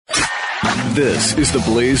This is the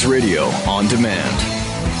Blaze Radio on demand.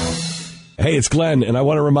 Hey, it's Glenn, and I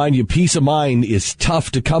want to remind you, peace of mind is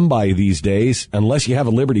tough to come by these days unless you have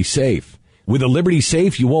a Liberty Safe. With a Liberty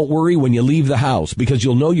Safe, you won't worry when you leave the house because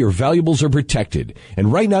you'll know your valuables are protected.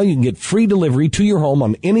 And right now, you can get free delivery to your home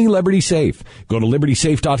on any Liberty Safe. Go to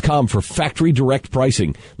LibertySafe.com for factory direct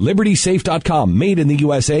pricing. LibertySafe.com, made in the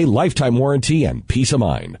USA, lifetime warranty, and peace of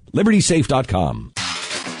mind. LibertySafe.com.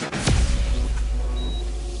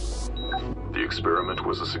 The experiment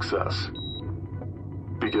was a success.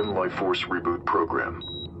 Begin Life Force Reboot Program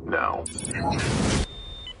now.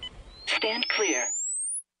 Stand clear.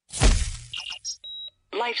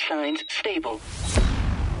 Life signs stable.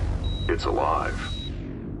 It's alive.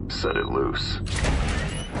 Set it loose.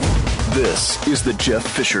 This is the Jeff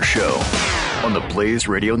Fisher Show on the Blaze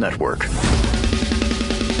Radio Network.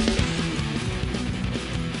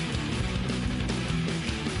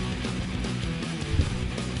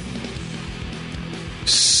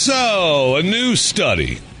 So, a new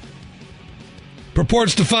study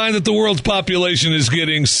purports to find that the world's population is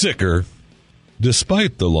getting sicker,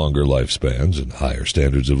 despite the longer lifespans and higher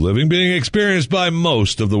standards of living being experienced by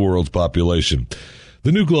most of the world's population.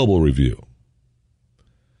 The New Global Review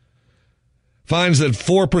finds that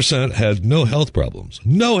 4% had no health problems,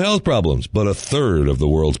 but a third of the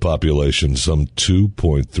world's population, some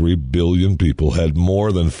 2.3 billion people, had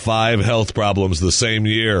more than 5 health problems the same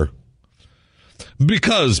year.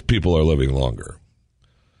 Because people are living longer.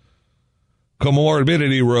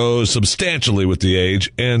 Comorbidity rose substantially with the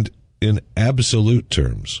age, and in absolute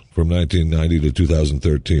terms, from 1990 to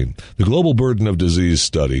 2013, the Global Burden of Disease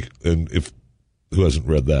study, and if who hasn't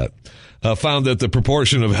read that, found that the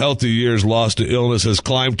proportion of healthy years lost to illness has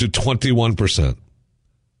climbed to 21%.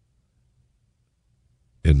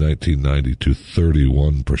 In 1990 to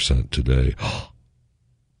 31% today.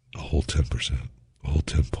 A whole 10%. A whole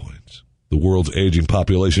 10 points. The world's aging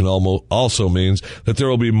population also means that there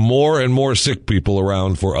will be more and more sick people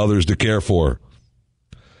around for others to care for.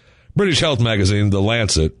 British health magazine, The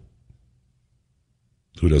Lancet,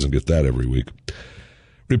 who doesn't get that every week,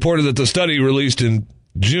 reported that the study released in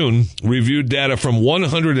June reviewed data from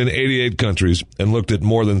 188 countries and looked at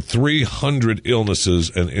more than 300 illnesses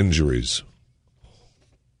and injuries.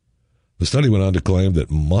 The study went on to claim that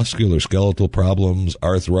musculoskeletal problems,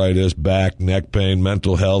 arthritis, back, neck pain,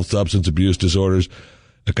 mental health, substance abuse disorders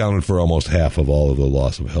accounted for almost half of all of the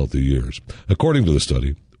loss of healthy years. According to the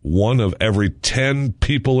study, 1 of every 10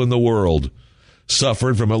 people in the world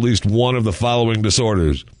suffered from at least one of the following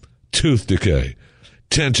disorders: tooth decay,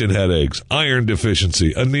 tension headaches, iron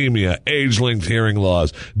deficiency, anemia, age-linked hearing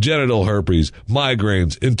loss, genital herpes,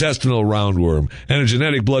 migraines, intestinal roundworm, and a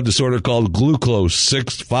genetic blood disorder called glucose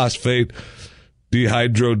 6-phosphate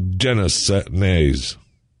dehydrogenase.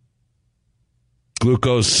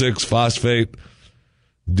 Glucose 6-phosphate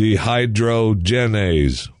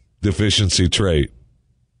dehydrogenase deficiency trait,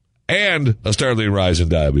 and a startling rise in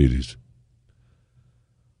diabetes.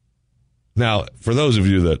 Now, for those of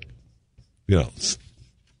you that,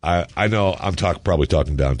 I know I'm probably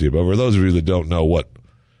talking down to you, but for those of you that don't know what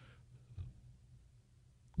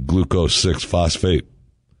glucose 6-phosphate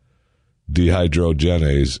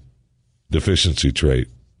dehydrogenase deficiency trait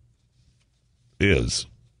is,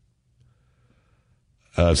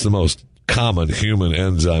 it's the most common human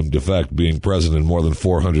enzyme defect being present in more than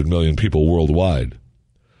 400 million people worldwide.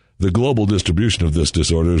 The global distribution of this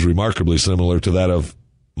disorder is remarkably similar to that of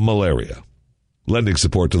malaria, lending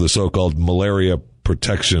support to the so-called malaria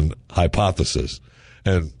protection hypothesis.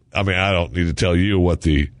 And, I don't need to tell you what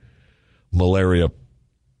the malaria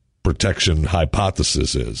protection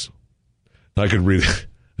hypothesis is. I could read it.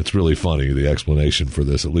 It's really funny, the explanation for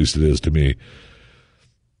this, at least it is to me.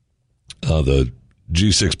 The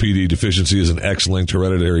G6PD deficiency is an X-linked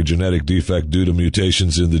hereditary genetic defect due to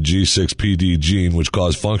mutations in the G6PD gene, which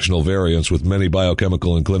cause functional variants with many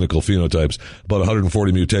biochemical and clinical phenotypes. About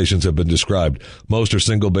 140 mutations have been described. Most are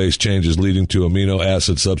single-base changes leading to amino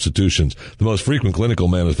acid substitutions. The most frequent clinical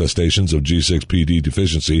manifestations of G6PD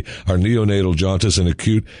deficiency are neonatal jaundice and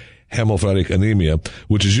acute hemophagocytic anemia,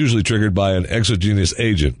 which is usually triggered by an exogenous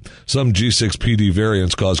agent. Some G6PD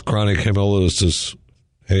variants cause chronic hemolysis,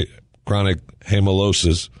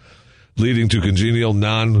 leading to congenital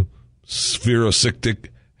non-spherocytic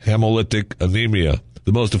hemolytic anemia.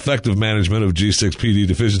 The most effective management of G6PD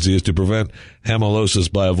deficiency is to prevent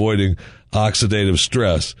hemolysis by avoiding oxidative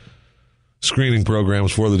stress. Screening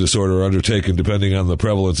programs for the disorder are undertaken depending on the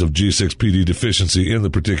prevalence of G6PD deficiency in the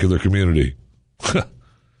particular community. I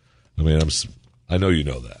know you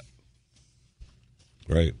know that,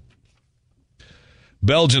 right?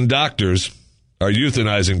 Belgian doctors are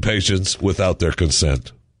euthanizing patients without their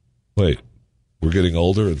consent. Wait, we're getting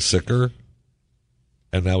older and sicker,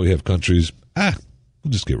 and now we have countries, we'll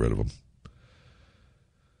just get rid of them.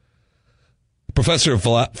 Professor of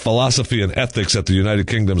philosophy and ethics at the United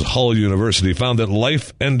Kingdom's Hull University found that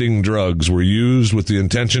life-ending drugs were used with the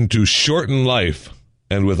intention to shorten life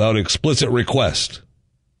and without explicit request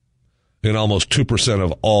in almost 2%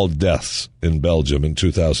 of all deaths in Belgium in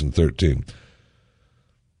 2013.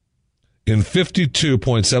 In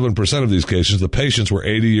 52.7% of these cases, the patients were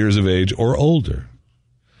 80 years of age or older.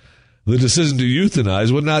 The decision to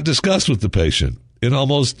euthanize was not discussed with the patient in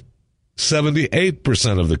almost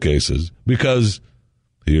 78% of the cases because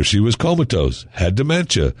he or she was comatose, had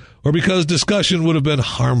dementia, or because discussion would have been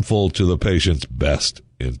harmful to the patient's best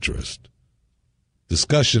interest.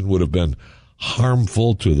 Discussion would have been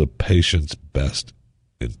harmful to the patient's best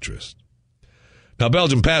interest. Now,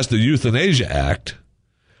 Belgium passed the Euthanasia Act,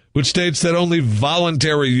 which states that only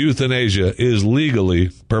voluntary euthanasia is legally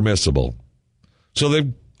permissible. So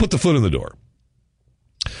they put the foot in the door.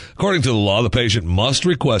 According to the law, the patient must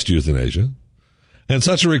request euthanasia, and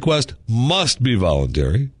such a request must be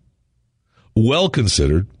voluntary, well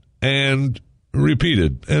considered, and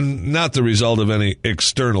repeated, and not the result of any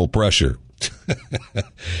external pressure.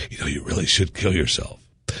 You really should kill yourself.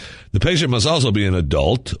 The patient must also be an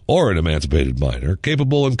adult or an emancipated minor,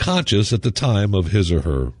 capable and conscious at the time of his or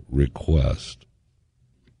her request.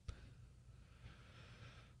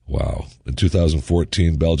 Wow. In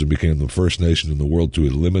 2014, Belgium became the first nation in the world to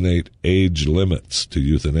eliminate age limits to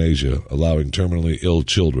euthanasia, allowing terminally ill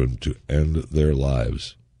children to end their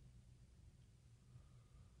lives.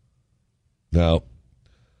 Now,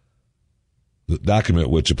 the document,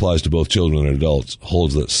 which applies to both children and adults,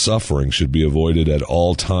 holds that suffering should be avoided at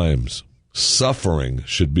all times. Suffering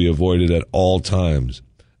should be avoided at all times,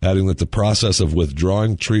 adding that the process of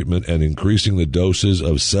withdrawing treatment and increasing the doses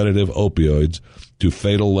of sedative opioids to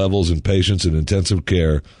fatal levels in patients in intensive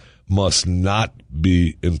care must not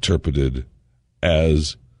be interpreted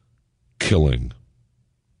as killing.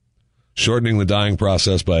 Shortening the dying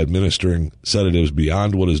process by administering sedatives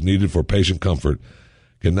beyond what is needed for patient comfort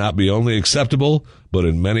cannot be only acceptable, but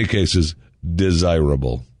in many cases,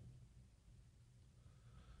 desirable.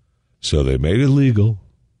 So they made it legal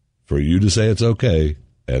for you to say it's okay,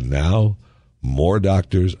 and now more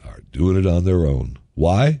doctors are doing it on their own.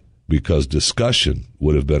 Why? Because discussion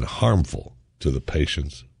would have been harmful to the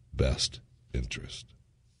patient's best interest.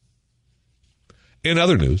 In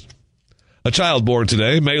other news, a child born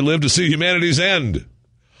today may live to see humanity's end.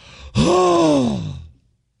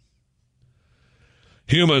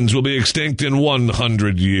 Humans will be extinct in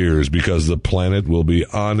 100 years because the planet will be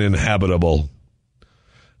uninhabitable.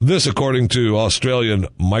 This, according to Australian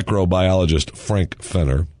microbiologist Frank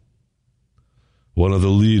Fenner, one of the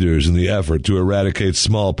leaders in the effort to eradicate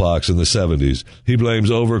smallpox in the 70s. He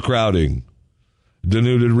blames overcrowding,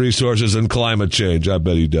 denuded resources, and climate change. I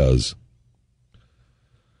bet he does.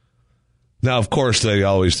 Now, of course, they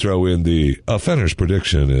always throw in the Fenner's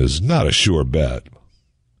prediction is not a sure bet.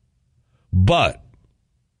 But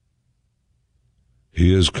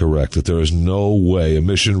he is correct that there is no way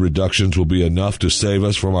emission reductions will be enough to save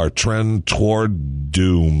us from our trend toward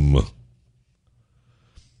doom.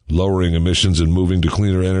 Lowering emissions and moving to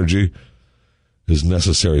cleaner energy is a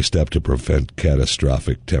necessary step to prevent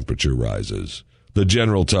catastrophic temperature rises. The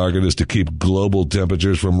general target is to keep global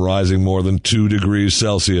temperatures from rising more than 2 degrees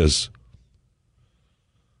Celsius.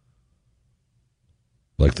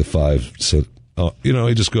 Like the 5 said,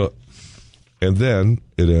 you just go, and then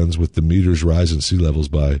it ends with the meters rise in sea levels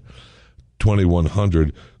by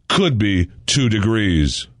 2100 could be 2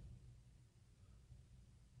 degrees.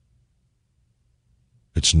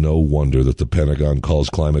 It's no wonder that the Pentagon calls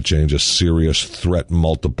climate change a serious threat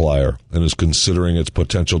multiplier and is considering its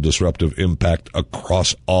potential disruptive impact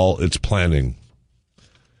across all its planning.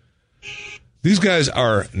 These guys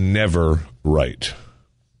are never right.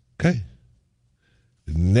 Okay?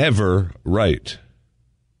 Never right.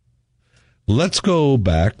 Let's go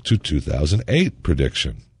back to 2008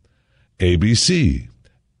 prediction. ABC,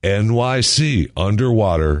 NYC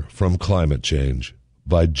underwater from climate change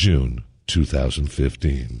by June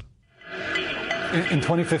 2015. In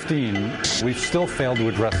 2015, we've still failed to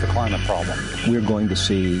address the climate problem. We're going to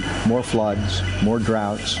see more floods, more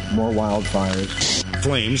droughts, more wildfires.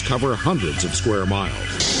 Flames cover hundreds of square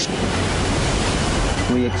miles.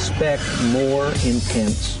 We expect more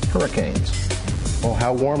intense hurricanes. Well,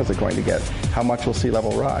 how warm is it going to get? How much will sea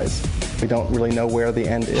level rise? We don't really know where the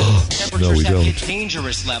end is. Temperatures have hit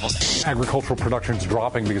dangerous levels. Agricultural production is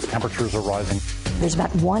dropping because temperatures are rising. There's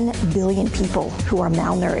about 1 billion people who are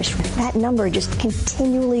malnourished. That number just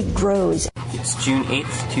continually grows. It's June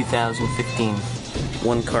 8th, 2015.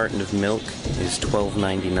 One carton of milk is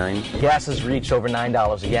 $12.99. Gas has reached over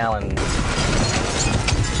 $9 a gallon.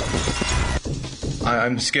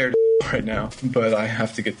 I'm scared right now, but I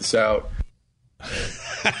have to get this out.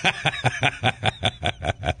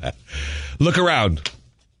 Look around.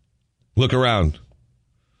 Look around.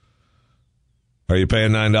 Are you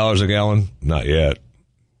paying $9 a gallon? Not yet.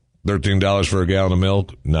 $13 for a gallon of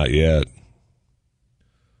milk? Not yet.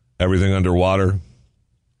 Everything underwater?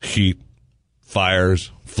 Heat,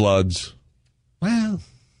 fires, floods? Well,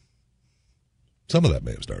 some of that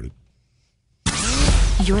may have started.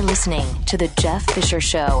 You're listening to The Jeff Fisher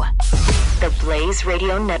Show, the Blaze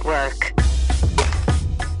Radio Network.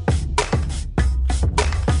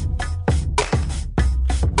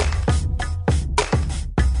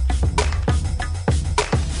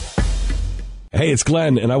 Hey, it's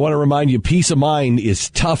Glenn, and I want to remind you, peace of mind is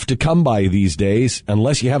tough to come by these days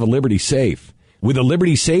unless you have a Liberty Safe. With a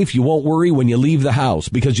Liberty Safe, you won't worry when you leave the house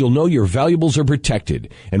because you'll know your valuables are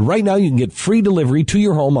protected. And right now, you can get free delivery to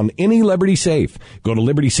your home on any Liberty Safe. Go to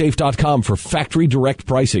LibertySafe.com for factory direct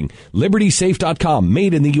pricing. LibertySafe.com,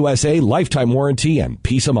 made in the USA, lifetime warranty, and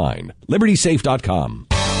peace of mind. LibertySafe.com.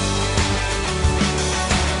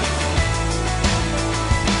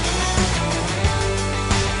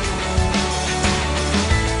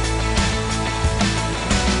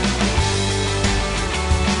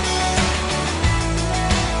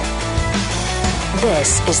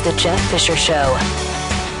 This is the Jeff Fisher Show.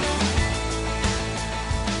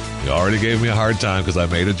 You already gave me a hard time because I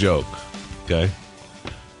made a joke. Okay?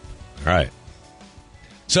 All right.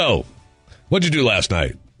 So, what'd you do last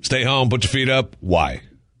night? Stay home, put your feet up? Why?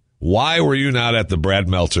 Why were you not at the Brad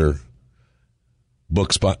Meltzer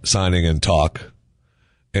book signing and talk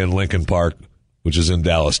in Lincoln Park, which is in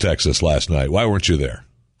Dallas, Texas, last night? Why weren't you there?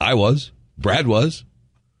 I was. Brad was.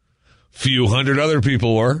 Few hundred other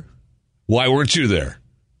people were. Why weren't you there?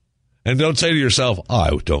 And don't say to yourself,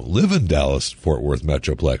 I don't live in Dallas, Fort Worth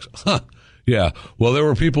Metroplex. Huh. Yeah. Well, there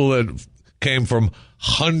were people that came from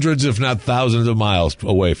hundreds, if not thousands of miles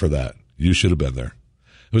away for that. You should have been there.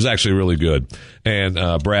 It was actually really good. And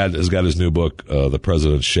Brad has got his new book, The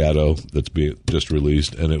President's Shadow, that's being just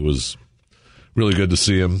released. And it was really good to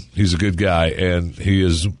see him. He's a good guy. And he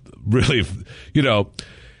is really,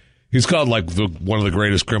 he's called like one of the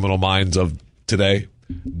greatest criminal minds of today.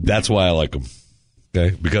 That's why I like him,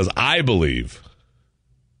 okay? Because I believe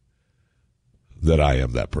that I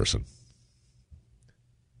am that person.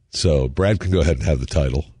 So Brad can go ahead and have the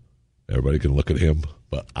title. Everybody can look at him,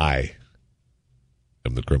 but I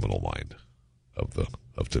am the criminal mind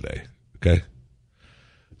of today, okay?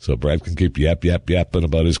 So Brad can keep yapping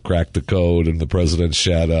about his Crack the Code and the President's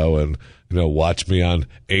Shadow and, watch me on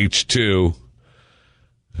H2.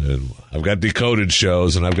 And I've got decoded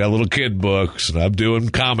shows, and I've got little kid books, and I'm doing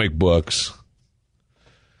comic books.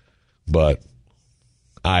 But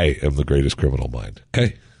I am the greatest criminal mind.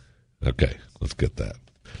 Okay? Okay, let's get that.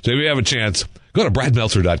 So if you have a chance, go to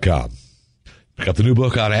bradmeltzer.com. Pick up the new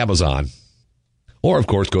book on Amazon. Or, of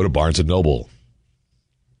course, go to Barnes & Noble.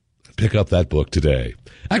 Pick up that book today.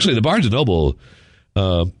 Actually, the Barnes & Noble,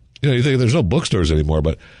 you think there's no bookstores anymore,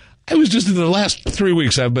 but I was just in the last 3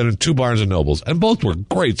 weeks, I've been in 2 Barnes & Nobles, and both were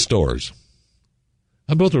great stores.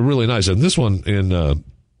 And both were really nice. And this one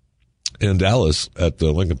in Dallas at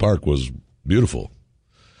Lincoln Park was beautiful.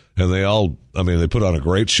 And they put on a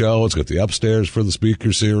great show. It's got the upstairs for the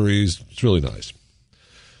speaker series. It's really nice.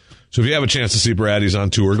 So if you have a chance to see Brad, he's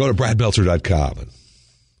on tour, go to bradmeltzer.com and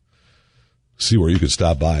see where you can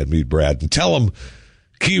stop by and meet Brad. And tell him,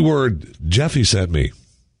 keyword, Jeffy sent me.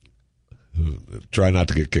 Try not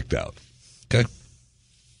to get kicked out. Okay?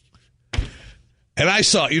 And I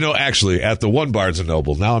saw, actually, at the one Barnes &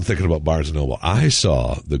 Noble, now I'm thinking about Barnes & Noble, I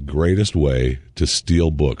saw the greatest way to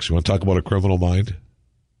steal books. You want to talk about a criminal mind?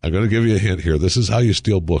 I'm going to give you a hint here. This is how you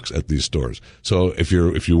steal books at these stores. So if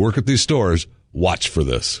you work at these stores, watch for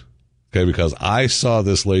this. Okay? Because I saw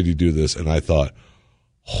this lady do this, and I thought,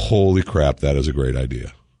 holy crap, that is a great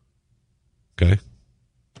idea. Okay?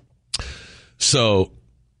 So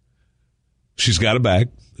she's got a bag,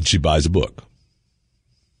 and she buys a book.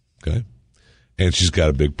 Okay? And she's got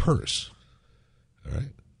a big purse. All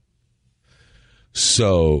right?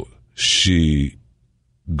 So she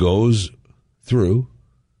goes through,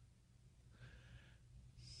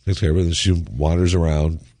 takes care of it, and she wanders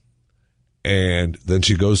around, and then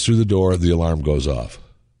she goes through the door, the alarm goes off.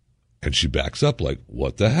 And she backs up like,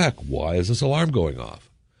 what the heck? Why is this alarm going off?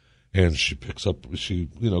 And she picks up,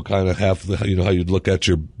 kind of half the, how you'd look at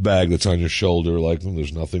your bag that's on your shoulder, like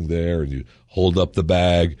there's nothing there, and you hold up the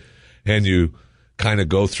bag, and you kind of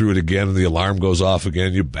go through it again, and the alarm goes off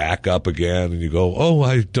again. You back up again, and you go, oh,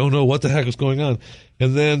 I don't know what the heck is going on.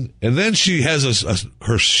 And then she has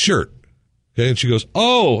her shirt. Okay, and she goes,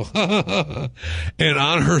 oh, and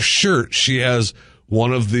on her shirt, she has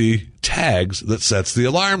one of the tags that sets the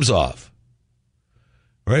alarms off.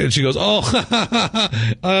 Right? And she goes, oh,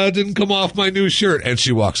 it didn't come off my new shirt. And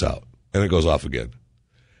she walks out, and it goes off again.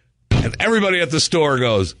 And everybody at the store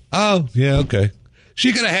goes, oh, yeah, okay.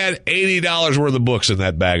 She could have had $80 worth of books in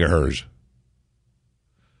that bag of hers,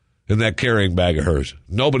 in that carrying bag of hers.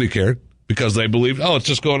 Nobody cared because they believed, oh, it's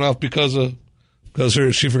just going off because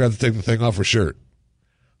she forgot to take the thing off her shirt.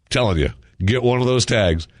 I'm telling you, get one of those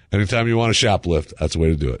tags. Anytime you want to shoplift, that's the way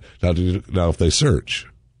to do it. Now, if they search,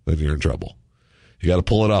 then you're in trouble. You got to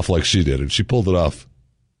pull it off like she did, and she pulled it off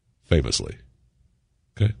famously.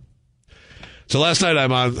 Okay. So last night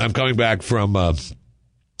I'm coming back from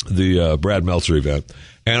the Brad Meltzer event,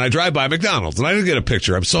 and I drive by McDonald's, and I didn't get a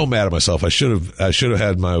picture. I'm so mad at myself. I should have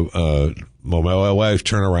had my wife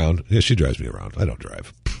turn around. Yeah, she drives me around. I don't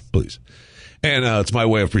drive. Please. And it's my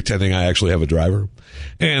way of pretending I actually have a driver.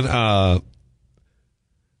 And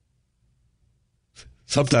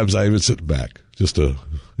sometimes I even sit back just to,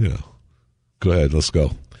 go ahead, let's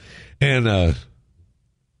go. And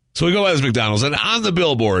so we go by this McDonald's, and on the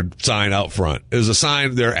billboard sign out front is a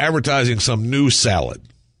sign. They're advertising some new salad.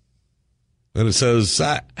 And it says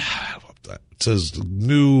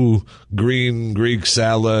new green Greek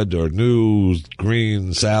salad or new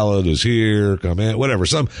green salad is here. Come in, whatever.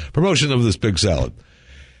 Some promotion of this big salad.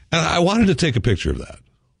 And I wanted to take a picture of that.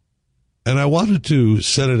 And I wanted to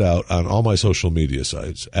send it out on all my social media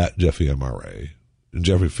sites at Jeffy MRA,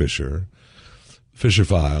 Jeffrey Fisher, Fisher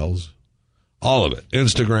Files, all of it.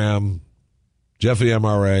 Instagram, Jeffy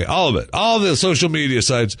MRA, all of it. All the social media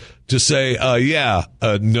sites to say,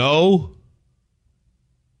 no.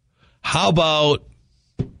 How about,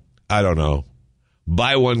 I don't know,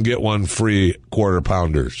 buy one, get one free quarter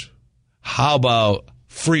pounders? How about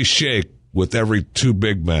free shake with every 2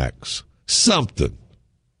 Big Macs? Something.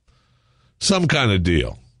 Some kind of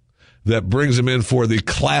deal that brings them in for the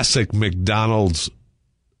classic McDonald's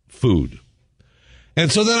food.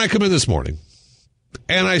 And so then I come in this morning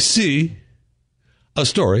and I see a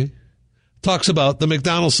story talks about the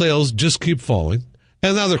McDonald's sales just keep falling.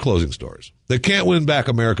 And now they're closing stores. They can't win back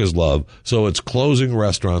America's love, so it's closing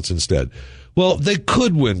restaurants instead. Well, they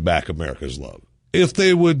could win back America's love if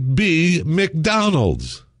they would be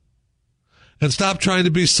McDonald's and stop trying to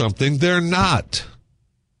be something they're not.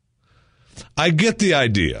 I get the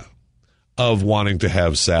idea of wanting to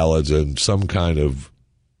have salads and some kind of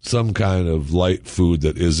light food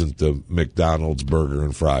that isn't the McDonald's burger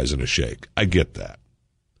and fries and a shake. I get that.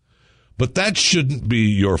 But that shouldn't be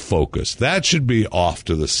your focus. That should be off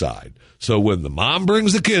to the side. So when the mom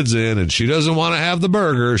brings the kids in and she doesn't want to have the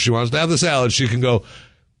burger, she wants to have the salad, she can go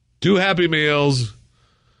 2 Happy Meals,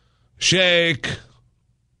 shake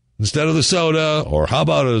instead of the soda, or how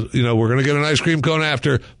about we're going to get an ice cream cone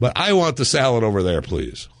after, but I want the salad over there,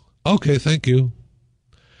 please. Okay, thank you.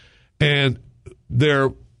 And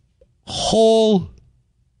their whole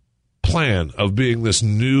plan of being this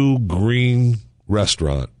new green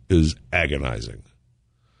restaurant is agonizing.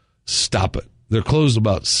 Stop it. They're closed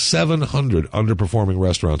about 700 underperforming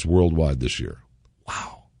restaurants worldwide this year.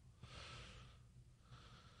 Wow.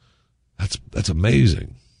 That's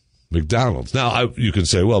amazing. McDonald's. Now, you can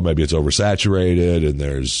say, well, maybe it's oversaturated and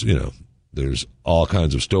there's all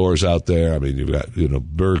kinds of stores out there. I mean, you've got,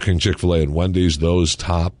 Burger King, Chick-fil-A, and Wendy's, those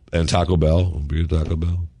top, and Taco Bell.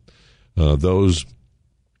 Those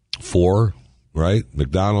 4, right?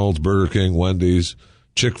 McDonald's, Burger King, Wendy's,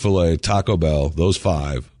 Chick-fil-A, Taco Bell, those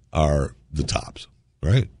 5 are the tops,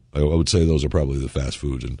 right? I would say those are probably the fast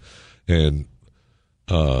foods, and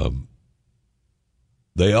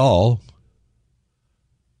they all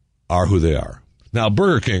are who they are. Now,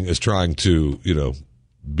 Burger King is trying to,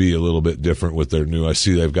 be a little bit different with their new, I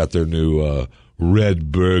see they've got their new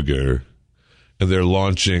red burger, and they're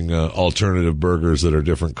launching alternative burgers that are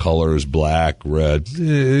different colors, black, red.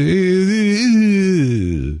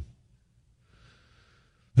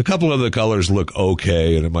 A couple of the colors look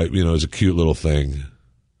okay, and it might, it's a cute little thing.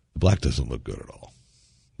 The black doesn't look good at all.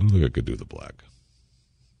 I don't think I could do the black.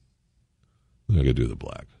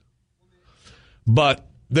 But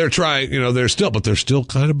they're trying, they're still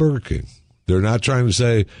kind of Burger King. They're not trying to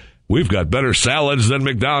say, we've got better salads than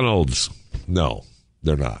McDonald's. No,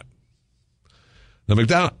 they're not. The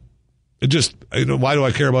McDonald's, why do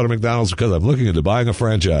I care about a McDonald's? Because I'm looking into buying a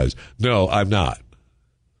franchise. No, I'm not.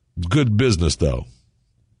 Good business, though.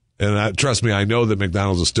 And trust me, I know that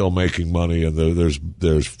McDonald's is still making money, and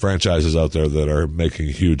there's franchises out there that are making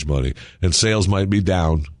huge money, and sales might be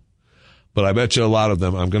down. But I bet you a lot of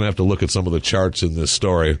them, I'm going to have to look at some of the charts in this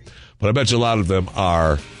story, but I bet you a lot of them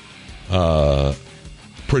are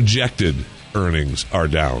projected earnings are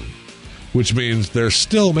down, which means they're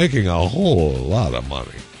still making a whole lot of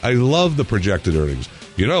money. I love the projected earnings.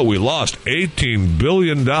 You know, we lost $18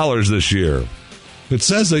 billion this year. It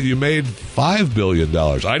says that you made $5 billion.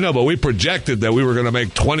 I know, but we projected that we were going to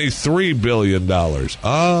make $23 billion.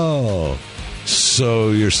 Oh,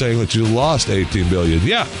 so you're saying that you lost $18 billion.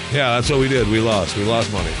 Yeah, that's what we did. We lost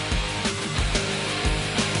money.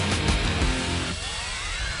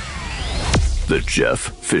 The Jeff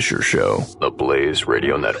Fisher Show, the Blaze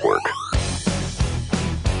Radio Network.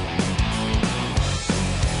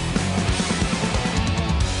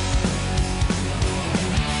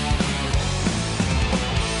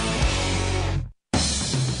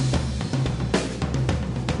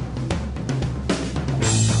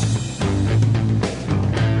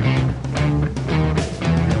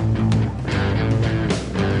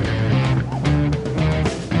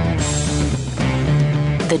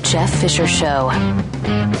 The Jeff Fisher Show.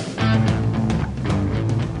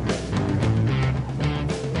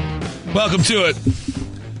 Welcome to it.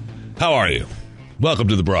 How are you? Welcome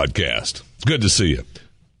to the broadcast. It's good to see you.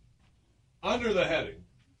 Under the heading,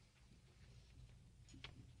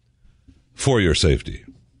 for your safety,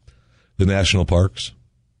 the national parks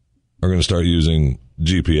are going to start using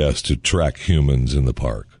GPS to track humans in the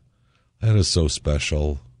park. That is so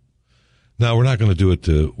special. Now, we're not going to do it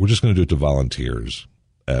we're just going to do it to volunteers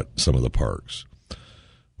at some of the parks.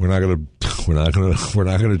 We're not going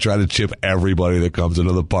to try to chip everybody that comes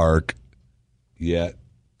into the park yet.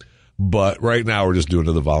 But right now we're just doing it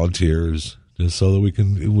to the volunteers just so that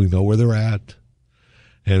we know where they're at.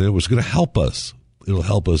 And it was going to help us. It'll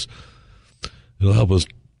help us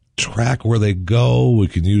track where they go. We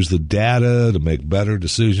can use the data to make better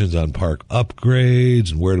decisions on park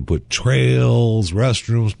upgrades and where to put trails,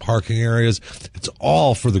 restrooms, parking areas. It's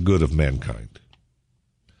all for the good of mankind.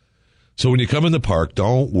 So when you come in the park,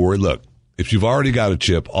 don't worry. Look, if you've already got a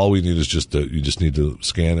chip, all we need is you just need to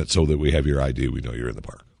scan it so that we have your ID. We know you're in the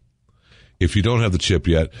park. If you don't have the chip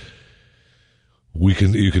yet,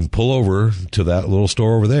 you can pull over to that little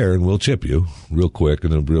store over there and we'll chip you real quick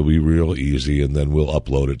and it'll be real easy, and then we'll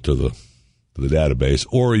upload it to the database.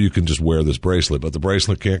 Or you can just wear this bracelet, but the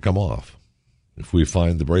bracelet can't come off. If we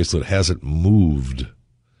find the bracelet hasn't moved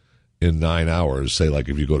in 9 hours, say like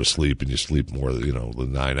if you go to sleep and you sleep more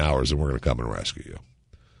than 9 hours, then we're going to come and rescue you.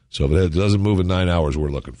 So if it doesn't move in 9 hours, we're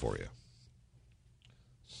looking for you.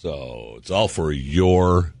 So it's all for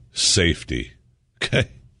your safety. Okay?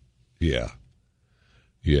 Yeah.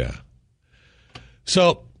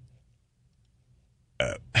 So,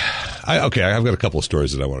 I've got a couple of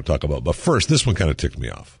stories that I want to talk about. But first, this one kind of ticked me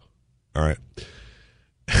off. All right?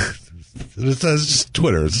 It's just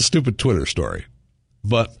Twitter. It's a stupid Twitter story.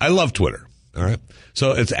 But I love Twitter, all right?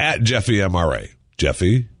 So it's at Jeffy MRA.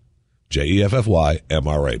 Jeffy, Jeffy,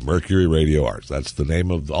 MRA, Mercury Radio Arts. That's the name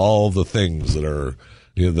of all the things that are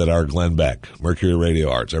Glenn Beck, Mercury Radio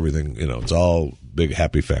Arts, everything, it's all big,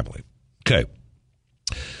 happy family. Okay.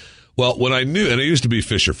 Well, when I knew, and it used to be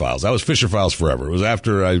Fisher Files. I was Fisher Files forever. It was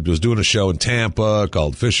after I was doing a show in Tampa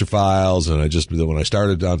called Fisher Files, and when I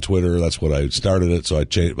started on Twitter, that's what I started it, so I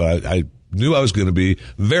changed, but I knew I was going to be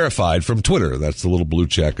verified from Twitter. That's the little blue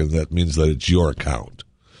check, and that means that it's your account.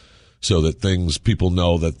 So that people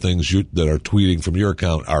know that things that are tweeting from your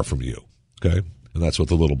account are from you. Okay? And that's what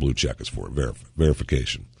the little blue check is for,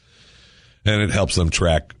 verification. And it helps them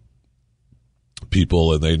track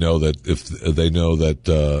people, and they know that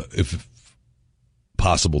if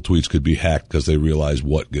possible tweets could be hacked because they realize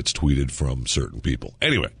what gets tweeted from certain people.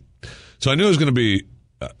 Anyway, so I knew I was going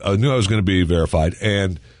to be verified,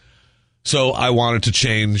 and so I wanted to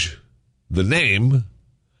change the name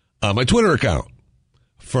on my Twitter account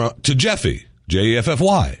to Jeffy,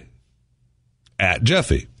 Jeffy, at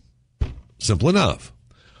Jeffy. Simple enough.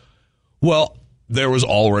 Well, there was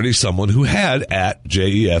already someone who had at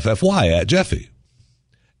Jeffy, at Jeffy.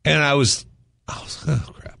 And I was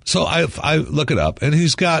oh crap. So I look it up, and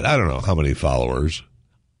he's got, I don't know how many followers.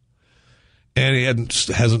 And he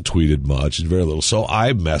hasn't tweeted much, and very little. So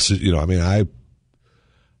I message,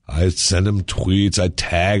 I send him tweets, I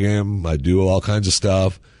tag him, I do all kinds of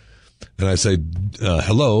stuff. And I say,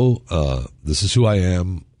 hello, this is who I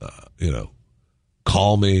am,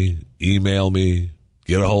 call me, email me,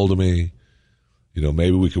 get a hold of me.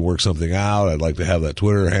 Maybe we can work something out. I'd like to have that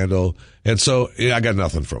Twitter handle. And so I got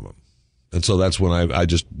nothing from him. And so that's when I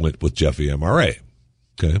just went with Jeffy MRA.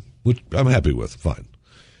 Okay. Which I'm happy with. Fine.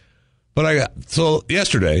 But so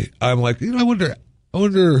yesterday, I'm like, I wonder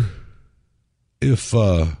if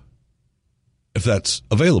that's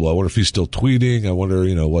available. I wonder if he's still tweeting. I wonder,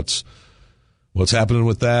 what's happening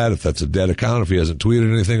with that. If that's a dead account, if he hasn't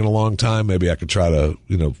tweeted anything in a long time, maybe I could try to,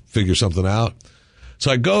 figure something out.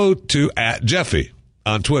 So I go to @Jeffy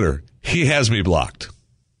on Twitter. He has me blocked.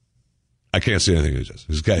 I can't see anything he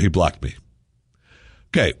does. He blocked me.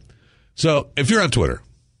 Okay. So if you're on Twitter,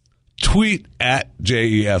 tweet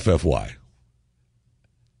 @JEFFY.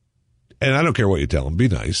 And I don't care what you tell him. Be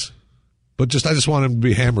nice. But I just want him to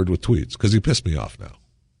be hammered with tweets because he pissed me off now.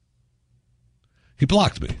 He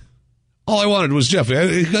blocked me. All I wanted was Jeffy.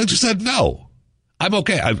 I just said no. I'm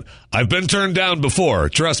okay. I've been turned down before.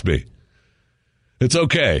 Trust me. It's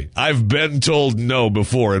okay. I've been told no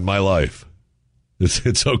before in my life.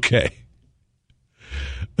 It's okay.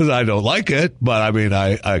 I don't like it, but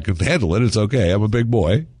I can handle it. It's okay. I'm a big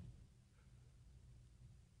boy.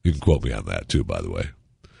 You can quote me on that too, by the way.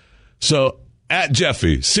 So,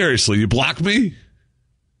 @Jeffy, seriously, you block me?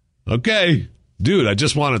 Okay. Dude, I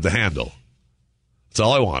just wanted the handle. That's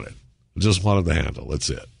all I wanted. I just wanted the handle. That's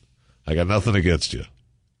it. I got nothing against you.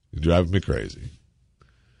 You're driving me crazy.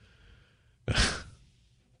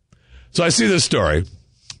 So I see this story.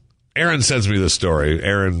 Aaron sends me this story.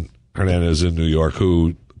 Aaron Hernandez in New York,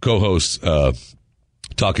 who co-hosts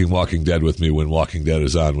Talking Walking Dead with me when Walking Dead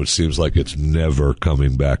is on, which seems like it's never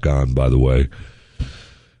coming back on, by the way.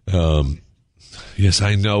 Yes,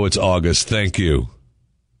 I know it's August. Thank you.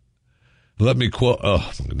 Let me quote.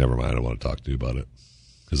 Oh, never mind. I don't want to talk to you about it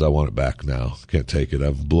because I want it back now. Can't take it.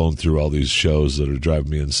 I've blown through all these shows that are driving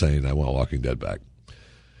me insane. I want Walking Dead back.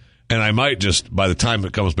 And I might just, by the time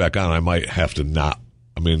it comes back on, I might have to not.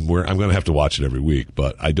 I'm going to have to watch it every week,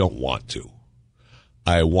 but I don't want to.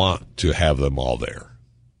 I want to have them all there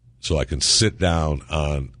so I can sit down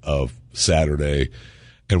on a Saturday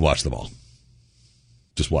and watch them all.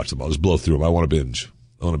 Just watch them all. Just blow through them. I want to binge.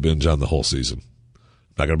 I want to binge on the whole season.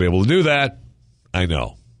 Not going to be able to do that. I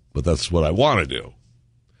know. But that's what I want to do.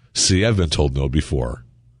 See, I've been told no before.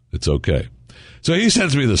 It's okay. So he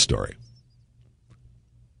sends me this story.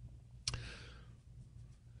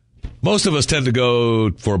 Most of us tend to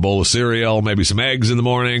go for a bowl of cereal, maybe some eggs in the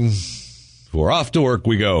morning. Before off to work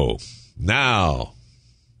we go. Now,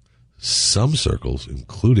 some circles,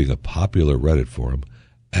 including a popular Reddit forum,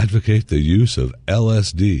 advocate the use of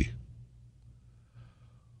LSD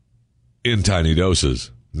in tiny doses,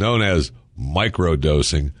 known as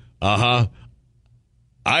microdosing. I've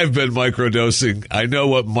been microdosing. I know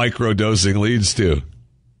what microdosing leads to.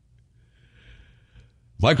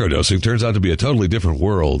 Microdosing turns out to be a totally different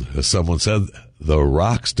world. As someone said, the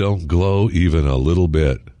rocks don't glow even a little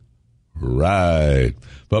bit. Right.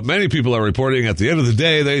 But many people are reporting at the end of the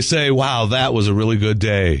day, they say, wow, that was a really good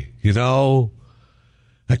day.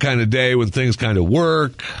 That kind of day when things kind of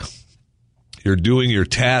work. You're doing your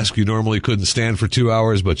task you normally couldn't stand for 2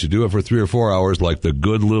 hours, but you do it for 3 or 4 hours like the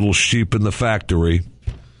good little sheep in the factory.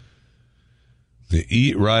 You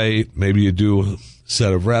eat right. Maybe you do a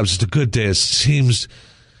set of reps. It's a good day. It seems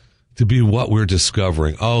to be what we're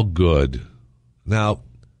discovering. Oh, good. Now,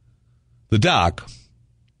 the doc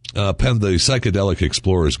penned the Psychedelic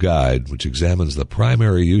Explorer's Guide, which examines the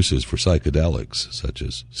primary uses for psychedelics, such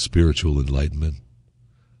as spiritual enlightenment.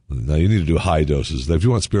 Now, you need to do high doses. If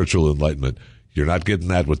you want spiritual enlightenment, you're not getting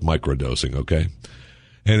that with microdosing, okay?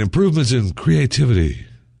 And improvements in creativity.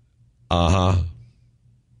 And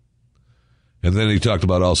then he talked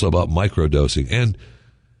also about microdosing and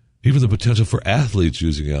even the potential for athletes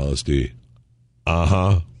using LSD.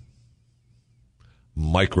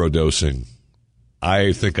 Microdosing.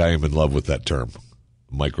 I think I am in love with that term,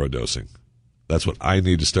 microdosing. That's what I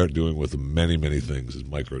need to start doing with many, many things is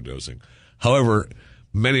microdosing. However,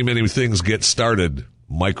 many, many things get started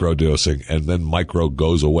microdosing and then micro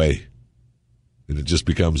goes away and it just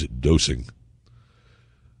becomes dosing.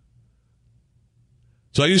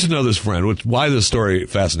 So I used to know this friend, why this story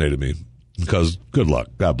fascinated me, because good luck,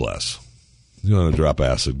 God bless. You want to drop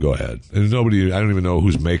acid, go ahead. And I don't even know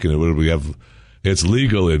who's making it. It's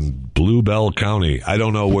legal in Blue Bell County. I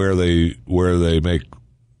don't know who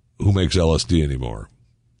makes LSD anymore.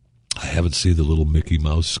 I haven't seen the little Mickey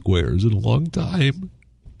Mouse squares in a long time.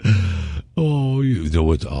 Oh, you know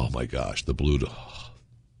what? Oh my gosh, the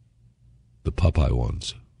Popeye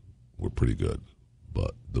ones were pretty good,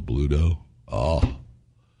 but the Bluto,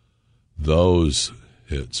 those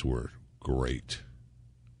hits were great.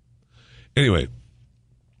 Anyway,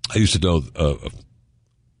 I used to know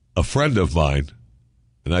a friend of mine,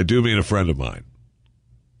 and I do mean a friend of mine.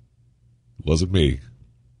 It wasn't me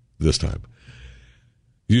this time.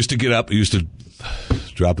 Used to get up, used to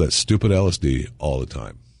drop that stupid LSD all the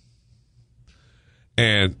time.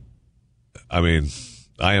 And, I mean,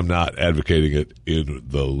 I am not advocating it in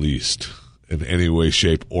the least, in any way,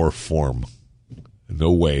 shape, or form.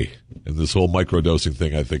 No way. And this whole microdosing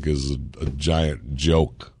thing, I think, is a giant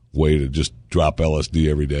joke way to just drop LSD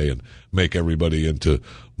every day and make everybody into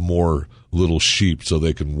more little sheep so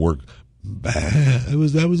they can work.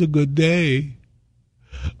 That was a good day.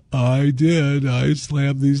 I did. I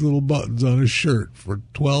slammed these little buttons on a shirt for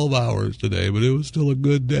 12 hours today, but it was still a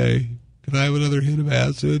good day. Can I have another hit of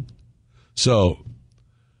acid? So,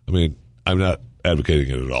 I mean, I'm not advocating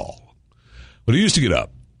it at all. But he used to get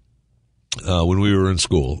up when we were in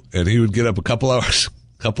school, and he would get up a couple hours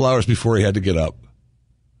before he had to get up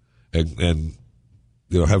and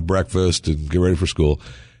have breakfast and get ready for school,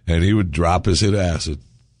 and he would drop his hit of acid,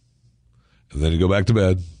 and then he'd go back to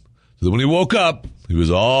bed. So that when he woke up, he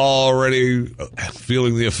was already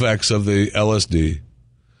feeling the effects of the LSD.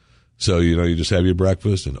 So, you just have your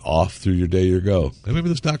breakfast and off through your day you go. And maybe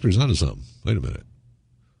this doctor's onto something. Wait a minute.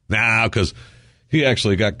 Nah, because he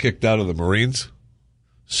actually got kicked out of the Marines.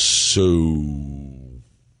 So,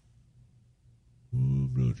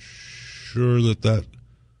 I'm not sure that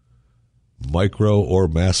micro or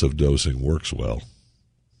massive dosing works well.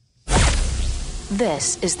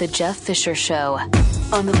 This is the Jeff Fisher Show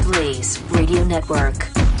on the Blaze Radio Network.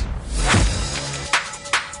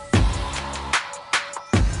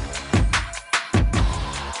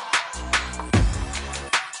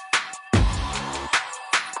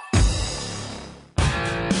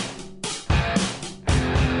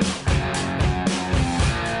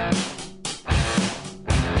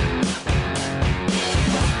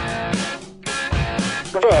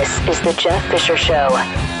 This is the Jeff Fisher Show.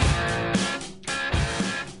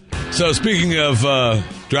 So speaking of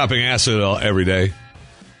dropping acid every day,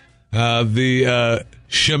 the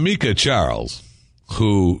Shamika Charles,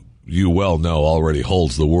 who you well know already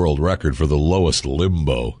holds the world record for the lowest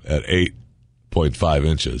limbo at 8.5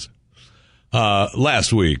 inches,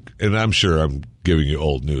 last week, and I'm sure I'm giving you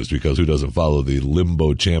old news because who doesn't follow the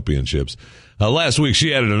limbo championships? Last week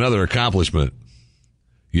she added another accomplishment.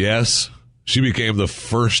 Yes, she became the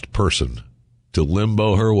first person to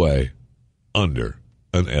limbo her way under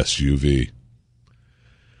an SUV.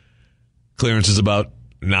 Clearance is about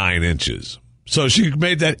 9 inches. So she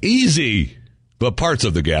made that easy, but parts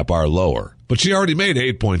of the gap are lower. But she already made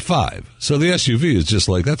 8.5. So the SUV is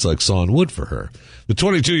that's like sawing wood for her. The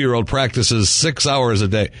 22-year-old practices 6 hours a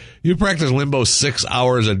day. You practice limbo 6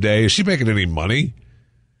 hours a day. Is she making any money?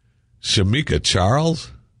 Shamika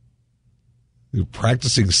Charles? You're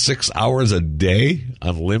practicing 6 hours a day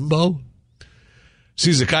on limbo?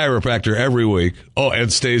 Sees a chiropractor every week. Oh,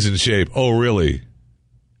 and stays in shape. Oh, really?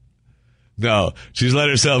 No, she's let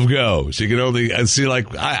herself go. She can only see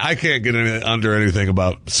I can't get under anything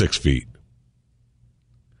about 6 feet.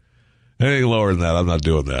 Anything lower than that, I'm not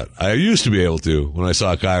doing that. I used to be able to when I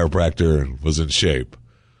saw a chiropractor and was in shape.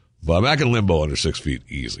 But I can limbo under 6 feet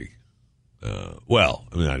easy.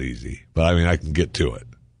 Not easy, but I can get to it.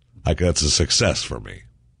 That's a success for me.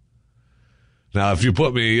 Now, if you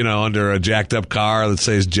put me, under a jacked up car that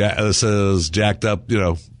says jacked up,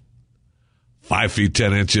 5 feet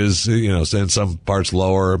 10 inches, and some parts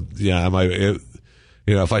lower, I might,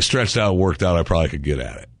 if I stretched out and worked out, I probably could get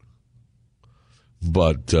at it.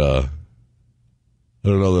 But I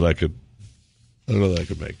don't know that I could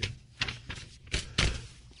make it.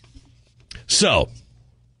 So,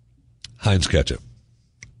 Heinz ketchup.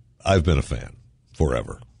 I've been a fan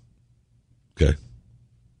forever. Okay?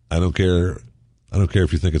 I don't care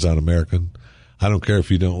if you think it's un-American. I don't care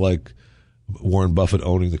if you don't like Warren Buffett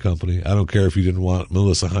owning the company. I don't care if you didn't want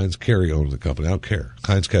Melissa Heinz Carey owning the company. I don't care.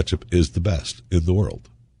 Heinz ketchup is the best in the world.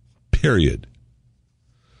 Period.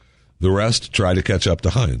 The rest try to catch up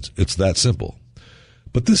to Heinz. It's that simple.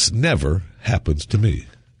 But this never happens to me.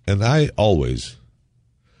 And I always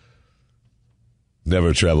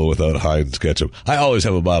never travel without Heinz ketchup. I always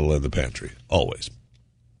have a bottle in the pantry. Always.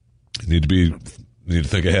 You need to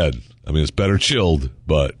think ahead. It's better chilled,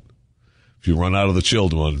 but if you run out of the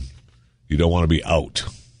chilled one, you don't want to be out.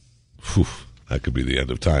 Whew, that could be the end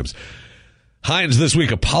of times. Heinz this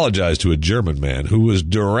week apologized to a German man who was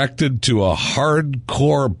directed to a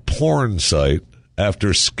hardcore porn site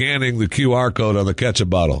after scanning the QR code on the ketchup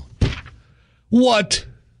bottle. What?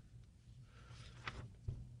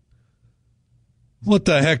 What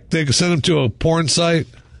the heck? They sent him to a porn site?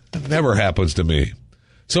 That never happens to me.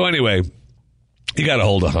 So anyway, he got a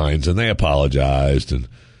hold of Heinz, and they apologized, and,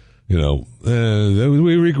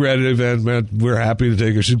 we regretted it, and we're happy to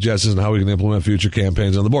take your suggestions on how we can implement future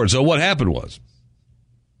campaigns on the board. So what happened was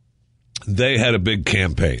they had a big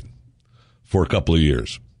campaign for a couple of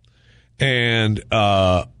years, and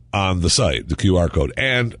on the site, the QR code.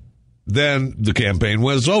 And then the campaign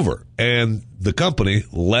was over, and the company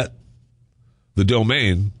let the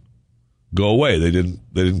domain go away. They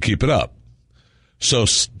didn't keep it up. So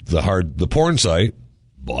the porn site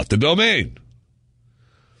bought the domain.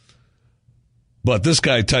 But this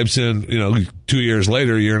guy types in, 2 years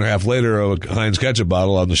later, a year and a half later, a Heinz ketchup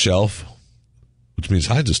bottle on the shelf, which means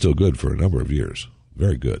Heinz is still good for a number of years.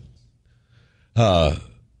 Very good. And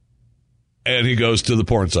he goes to the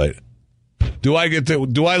porn site. Do I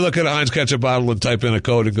look at a Heinz ketchup bottle and type in a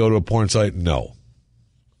code and go to a porn site? No.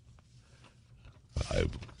 I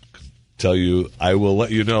tell you, I will let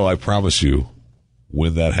you know, I promise you,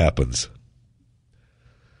 when that happens.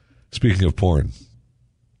 Speaking of porn,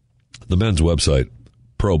 the men's website,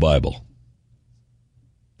 Pro Bible.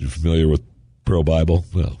 You familiar with Pro Bible?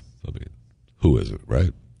 Well, who isn't,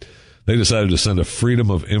 right? They decided to send a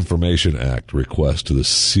Freedom of Information Act request to the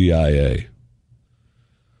CIA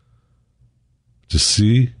to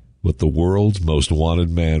see what the world's most wanted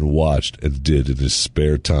man watched and did in his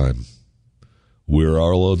spare time. We are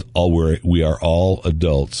all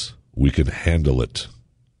adults. We can handle it,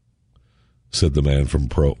 said the man from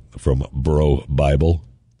Bro Bible.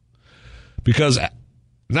 Because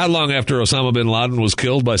not long after Osama bin Laden was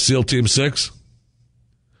killed by SEAL Team 6,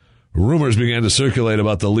 rumors began to circulate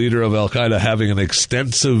about the leader of Al-Qaeda having an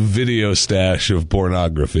extensive video stash of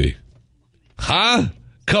pornography. Huh?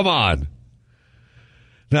 Come on.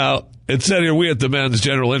 Now, it said here, we at the men's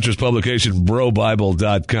general interest publication,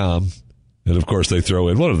 brobible.com, and of course they throw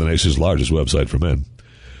in one of the nation's largest website for men,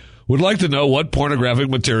 would like to know what pornographic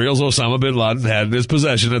materials Osama bin Laden had in his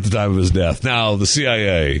possession at the time of his death. Now, the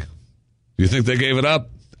CIA, do you think they gave it up?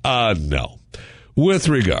 No. With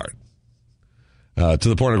regard to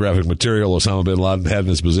the pornographic material Osama bin Laden had in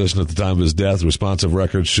his possession at the time of his death, responsive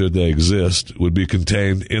records, should they exist, would be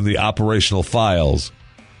contained in the operational files.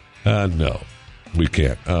 No, we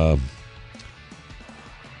can't.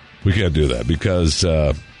 We can't do that because,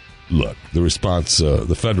 look, the response,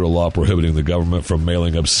 the federal law prohibiting the government from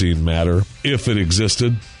mailing obscene matter, if it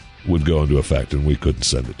existed, would go into effect, and we couldn't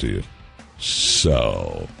send it to you.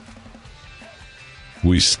 So,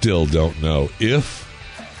 we still don't know if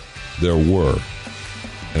there were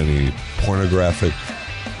any pornographic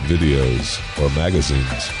videos or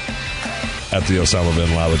magazines at the Osama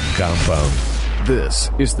bin Laden compound. This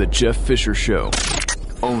is the Jeff Fisher Show,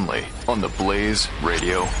 only on the Blaze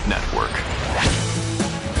Radio Network.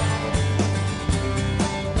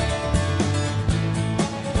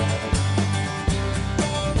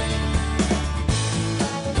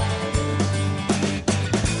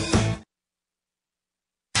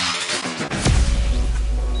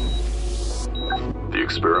 The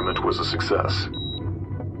experiment was a success.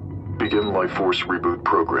 Begin Life Force Reboot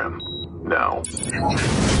Program now.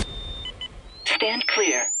 Stand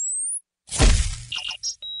clear.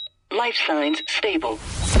 Life signs stable.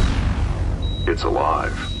 It's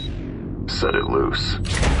alive. Set it loose.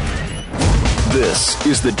 This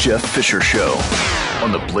is the Jeff Fisher Show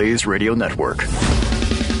on the Blaze Radio Network.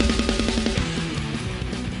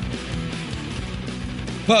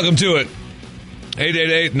 Welcome to it.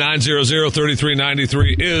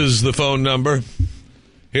 888-900-3393 is the phone number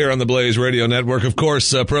here on the Blaze Radio Network. Of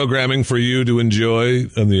course, programming for you to enjoy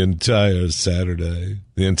on the entire Saturday,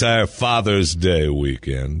 the entire Father's Day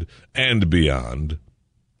weekend, and beyond.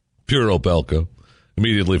 Pure Opelka,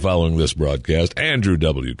 immediately following this broadcast. Andrew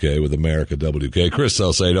WK with America WK. Chris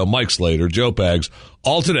Salcedo, Mike Slater, Joe Pags,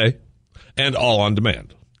 all today and all on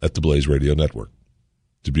demand at the Blaze Radio Network.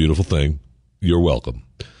 It's a beautiful thing. You're welcome.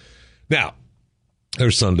 Now,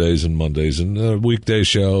 there's Sundays and Mondays and weekday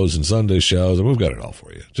shows and Sunday shows, and we've got it all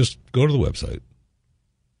for you. Just go to the website,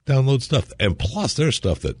 download stuff. And plus, there's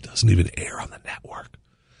stuff that doesn't even air on the network.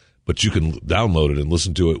 But you can download it and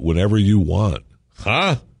listen to it whenever you want.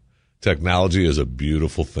 Huh? Technology is a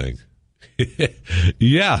beautiful thing.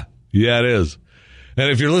 Yeah, it is. And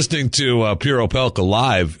if you're listening to Pure Opelka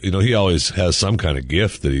live, he always has some kind of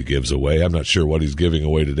gift that he gives away. I'm not sure what he's giving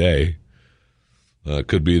away today.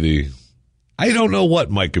 Could be I don't know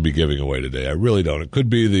what Mike could be giving away today. I really don't. It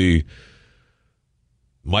could be the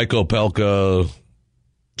Mike Opelka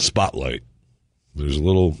spotlight. There's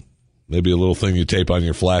maybe a little thing you tape on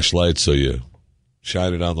your flashlight so you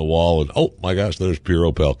shine it on the wall and, oh my gosh, there's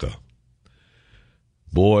Pure Opelka.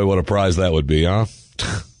 Boy, what a prize that would be, huh?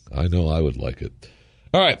 I know I would like it.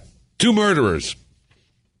 All right, 2 murderers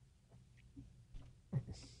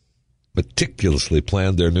meticulously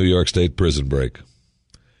planned their New York State prison break.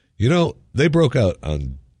 They broke out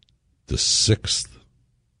on the 6th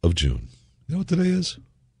of June. You know what today is?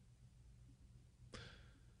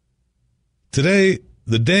 Today,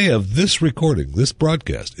 the day of this recording, this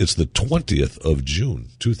broadcast, it's the 20th of June,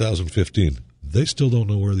 2015. They still don't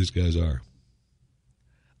know where these guys are.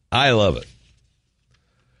 I love it.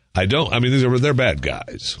 They're bad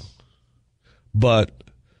guys. But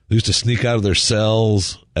they used to sneak out of their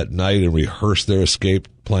cells at night and rehearse their escape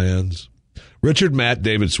plans. Richard, Matt,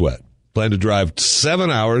 David Sweat plan to drive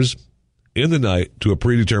 7 hours in the night to a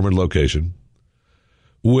predetermined location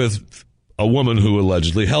with a woman who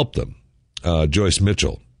allegedly helped them, Joyce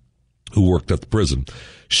Mitchell, who worked at the prison.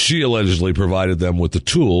 She allegedly provided them with the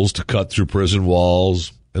tools to cut through prison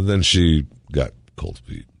walls, and then she got cold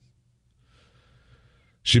feet.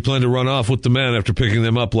 She planned to run off with the men after picking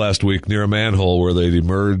them up last week near a manhole where they'd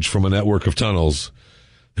emerged from a network of tunnels.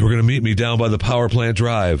 They were going to meet me down by the power plant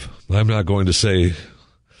drive. I'm not going to say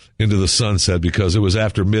into the sunset because it was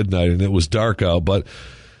after midnight and it was dark out, but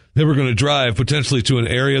they were going to drive potentially to an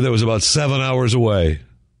area that was about 7 hours away.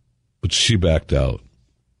 But she backed out.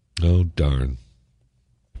 Oh, darn.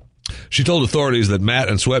 She told authorities that Matt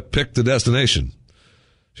and Sweat picked the destination.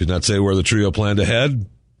 She did not say where the trio planned to head.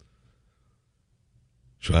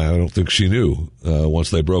 I don't think she knew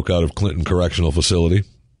once they broke out of Clinton Correctional Facility.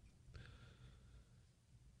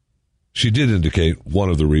 She did indicate one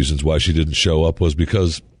of the reasons why she didn't show up was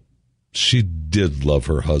because she did love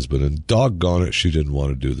her husband, and doggone it, she didn't want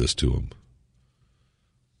to do this to him.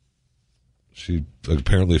 She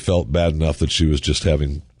apparently felt bad enough that she was just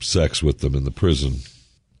having sex with them in the prison.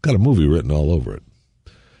 Got a movie written all over it.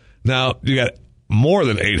 Now, you got more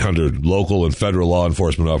than 800 local and federal law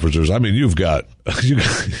enforcement officers. I mean, you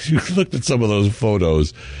looked at some of those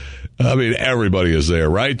photos. I mean, everybody is there,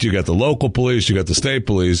 right? You got the local police, you got the state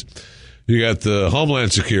police, you got the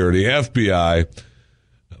Homeland Security, FBI.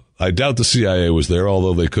 I doubt the CIA was there,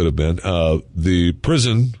 although they could have been. The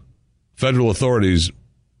prison, federal authorities,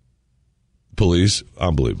 police,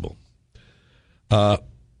 unbelievable.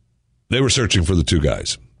 They were searching for the two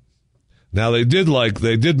guys. Now, they did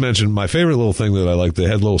mention my favorite little thing that I liked. They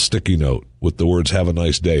had a little sticky note with the words, "Have a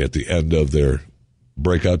nice day" at the end of their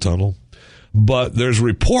breakout tunnel. But there's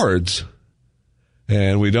reports,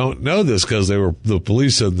 and we don't know this because the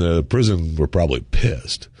police and the prison were probably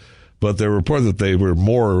pissed, but they reported that they were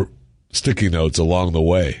more sticky notes along the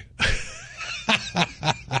way.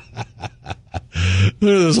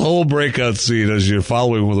 There's this whole breakout scene as you're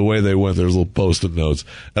following with the way they went. There's little Post-it notes.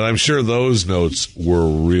 And I'm sure those notes were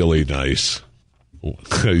really nice.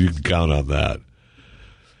 You can count on that.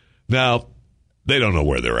 Now, they don't know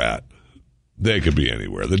where they're at. They could be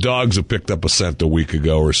anywhere. The dogs have picked up a scent a week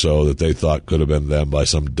ago or so that they thought could have been them by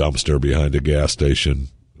some dumpster behind a gas station.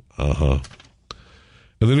 And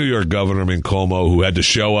the New York governor, Cuomo, who had to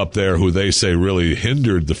show up there, who they say really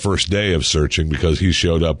hindered the first day of searching because he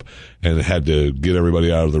showed up and had to get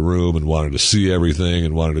everybody out of the room and wanted to see everything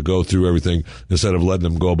and wanted to go through everything instead of letting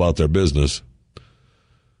them go about their business.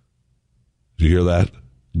 Did you hear that,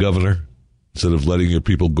 Governor? Instead of letting your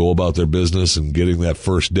people go about their business and getting that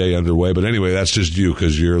first day underway. But anyway, that's just you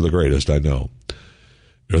because you're the greatest, I know.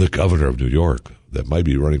 You're the governor of New York that might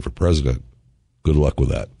be running for president. Good luck with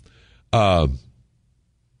that.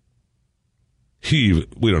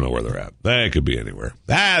 We don't know where they're at. They could be anywhere.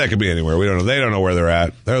 They could be anywhere. We don't know. They don't know where they're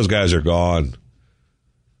at. Those guys are gone.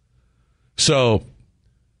 So,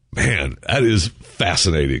 man, that is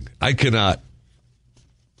fascinating. It's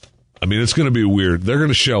going to be weird. They're going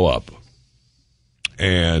to show up.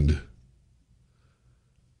 And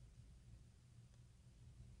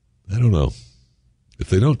I don't know. If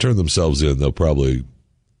they don't turn themselves in, they'll probably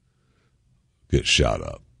get shot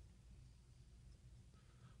up.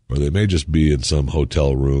 Or they may just be in some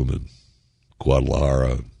hotel room in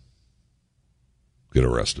Guadalajara and get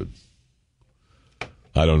arrested.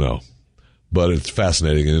 I don't know. But it's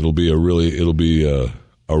fascinating, and it'll be a really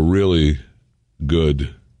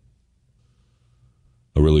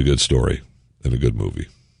good story and a good movie.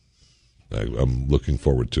 I'm looking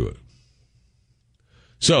forward to it.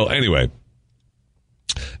 So, anyway,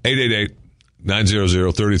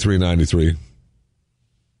 888-900-3393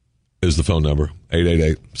 is the phone number.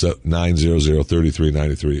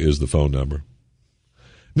 888-900-3393 is the phone number.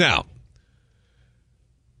 Now,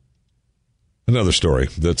 another story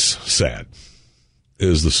that's sad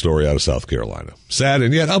is the story out of South Carolina. Sad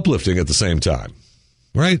and yet uplifting at the same time.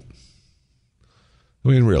 Right? I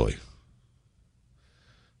mean, really.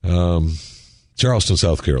 Charleston,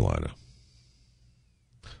 South Carolina.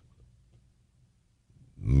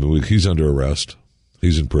 He's under arrest.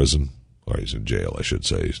 He's in prison. Or he's in jail, I should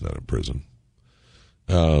say. He's not in prison.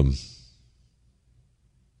 I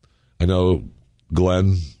know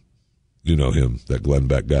Glenn. You know him, that Glenn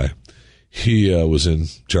Beck guy. He was in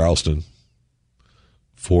Charleston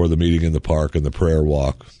for the meeting in the park and the prayer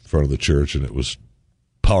walk in front of the church, and it was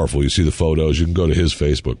powerful. You see the photos. You can go to his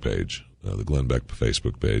Facebook page, the Glenn Beck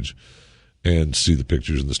Facebook page, and see the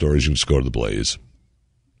pictures and the stories. You can just go to the Blaze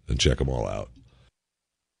and check them all out.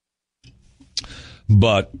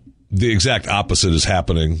 But the exact opposite is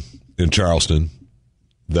happening in Charleston.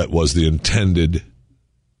 That was the intended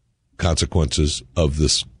consequences of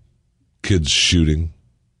this kid's shooting.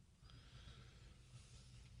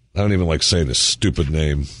 I don't even like saying his stupid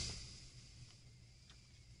name.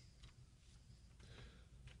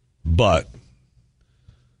 But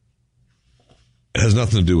it has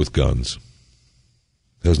nothing to do with guns.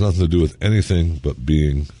 It has nothing to do with anything but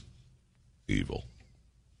being evil.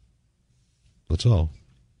 That's all.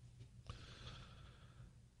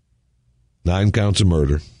 9 counts of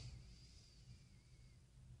murder.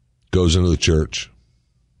 Goes into the church.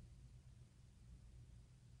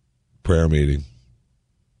 Prayer meeting.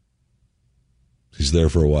 He's there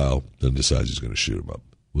for a while, then decides he's going to shoot him up.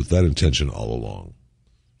 With that intention all along.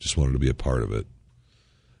 Just wanted to be a part of it.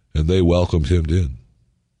 And they welcomed him in.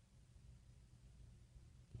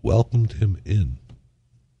 Welcomed him in.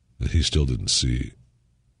 And he still didn't see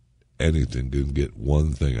anything, didn't get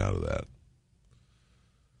one thing out of that.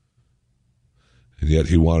 And yet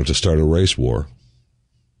he wanted to start a race war.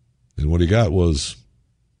 And what he got was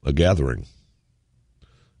a gathering.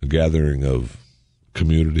 A gathering of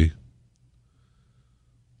community,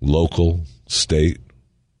 local, state,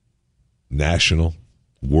 national,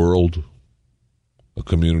 world, a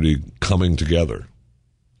community coming together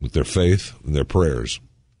with their faith and their prayers,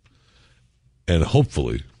 and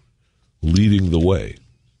hopefully leading the way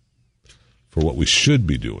for what we should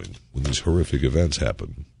be doing when these horrific events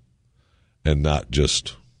happen, and not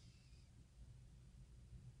just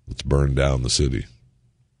let's burn down the city.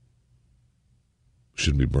 We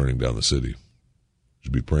shouldn't be burning down the city. We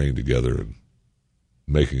should be praying together and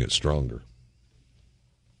making it stronger.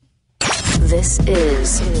 This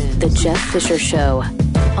is The Jeff Fisher Show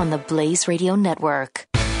on the Blaze Radio Network.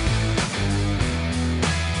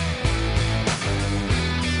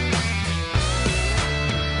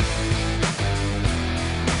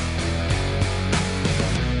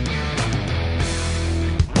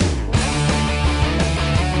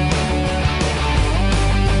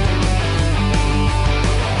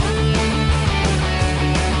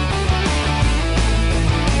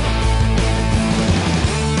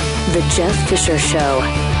 The Jeff Fisher Show.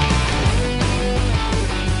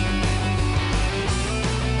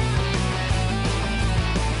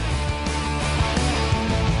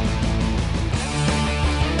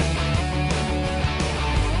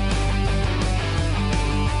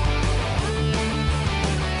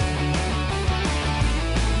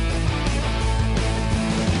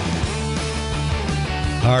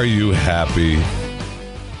 Are you happy?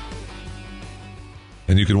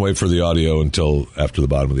 And you can wait for the audio until after the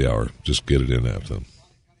bottom of the hour. Just get it in after them.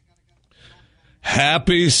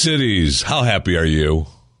 Happy cities. How happy are you?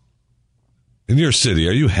 In your city,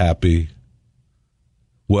 are you happy?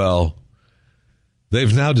 Well,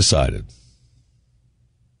 they've now decided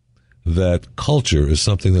that culture is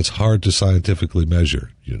something that's hard to scientifically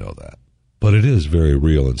measure. You know that. But it is very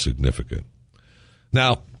real and significant.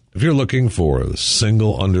 Now, if you're looking for a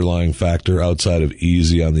single underlying factor outside of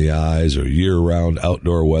easy on the eyes or year-round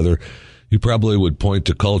outdoor weather, you probably would point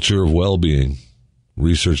to culture of well-being.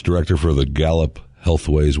 Research director for the Gallup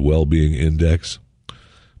Healthways Well-Being Index.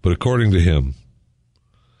 But according to him,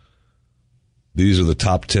 these are the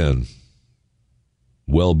top 10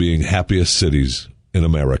 well-being happiest cities in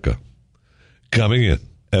America. Coming in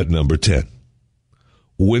at number 10,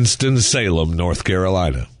 Winston-Salem, North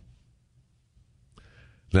Carolina.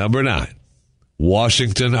 Number 9,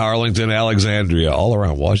 Washington, Arlington, Alexandria, all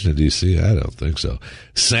around Washington, D.C. I don't think so.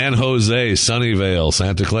 San Jose, Sunnyvale,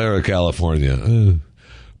 Santa Clara, California.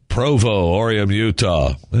 Provo, Orem,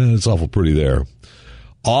 Utah. It's awful pretty there.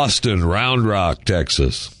 Austin, Round Rock,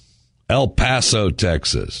 Texas. El Paso,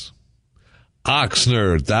 Texas.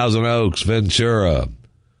 Oxnard, Thousand Oaks, Ventura.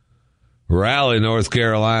 Raleigh, North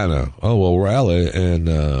Carolina. Oh, well, Raleigh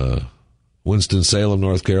and Winston-Salem,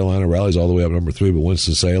 North Carolina. Raleigh's all the way up number 3, but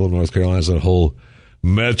Winston-Salem, North Carolina is that whole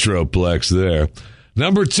metroplex there.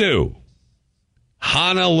 Number 2,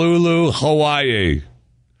 Honolulu, Hawaii.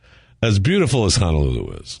 As beautiful as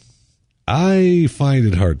Honolulu is, I find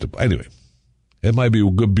it hard to... Anyway, it might be a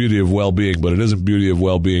good beauty of well-being, but it isn't beauty of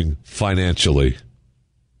well-being financially.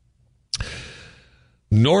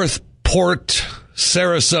 Northport,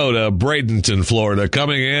 Sarasota, Bradenton, Florida,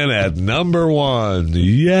 coming in at number 1.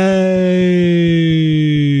 Yay!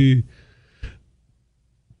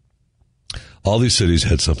 All these cities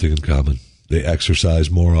had something in common. They exercise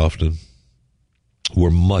more often.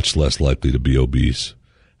 were much less likely to be obese,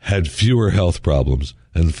 had fewer health problems,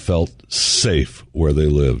 and felt safe where they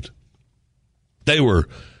lived. They were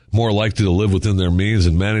more likely to live within their means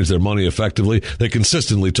and manage their money effectively. They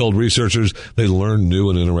consistently told researchers they learned new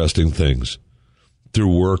and interesting things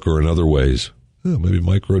through work or in other ways. Maybe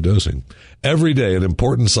microdosing. Every day, an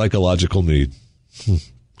important psychological need.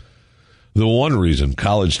 The one reason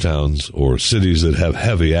college towns or cities that have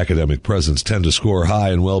heavy academic presence tend to score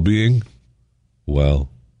high in well-being, well,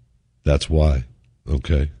 that's why,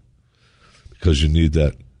 okay? Because you need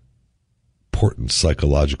that important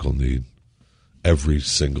psychological need every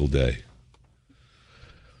single day.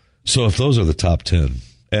 So if those are the top 10,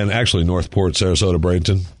 and actually Northport, Sarasota,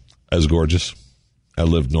 Bradenton, as gorgeous. I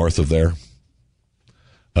lived north of there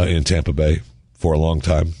in Tampa Bay for a long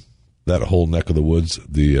time. That whole neck of the woods,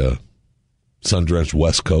 the sun-drenched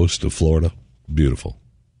west coast of Florida, beautiful.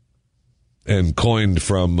 And coined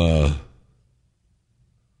from the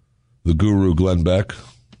guru Glenn Beck,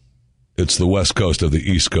 it's the west coast of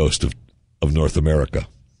the east coast of North America.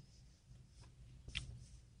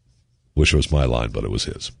 Wish it was my line, but it was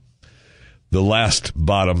his. The last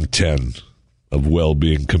bottom 10 of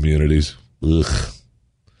well-being communities. Ugh.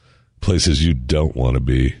 Places you don't want to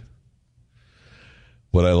be.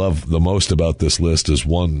 What I love the most about this list is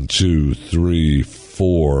 1, 2, 3,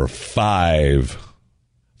 4, 5.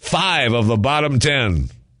 5 of the bottom 10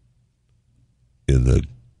 in the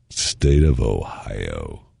state of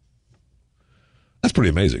Ohio. That's pretty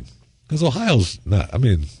amazing. Because Ohio's not, I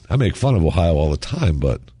mean, I make fun of Ohio all the time,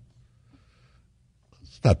 but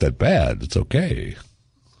it's not that bad. It's okay.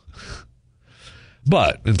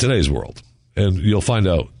 But in today's world, and you'll find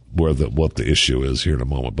out what the issue is here in a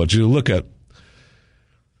moment. But you look at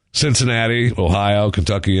Cincinnati, Ohio,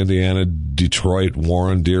 Kentucky, Indiana, Detroit,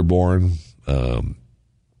 Warren, Dearborn,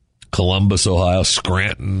 Columbus, Ohio,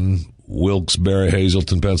 Scranton, Wilkes-Barre,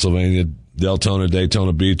 Hazleton, Pennsylvania, Deltona,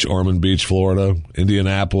 Daytona Beach, Ormond Beach, Florida,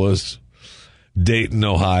 Indianapolis, Dayton,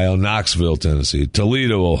 Ohio, Knoxville, Tennessee,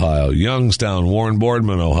 Toledo, Ohio, Youngstown, Warren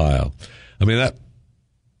Boardman, Ohio. I mean,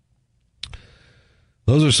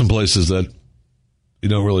 those are some places that you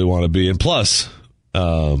don't really want to be. And plus,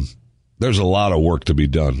 there's a lot of work to be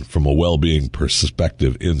done from a well-being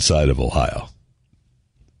perspective inside of Ohio.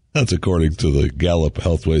 That's according to the Gallup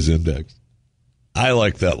Healthways Index. I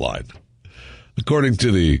like that line. According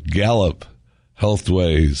to the Gallup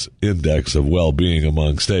Healthways Index of Well-Being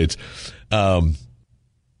among states,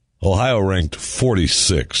 Ohio ranked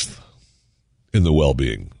 46th in the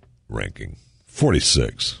well-being ranking.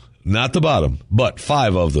 46. Not the bottom, but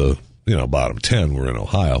 5 of the bottom 10 were in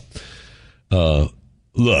Ohio.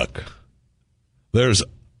 Look, there's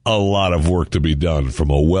a lot of work to be done from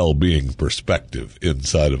a well-being perspective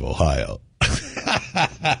inside of Ohio.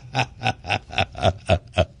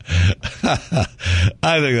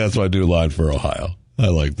 I think that's my new line for Ohio. I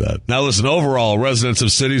like that. Now listen, overall, residents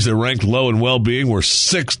of cities that ranked low in well-being were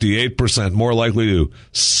 68% more likely to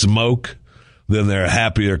smoke than their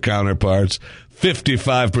happier counterparts,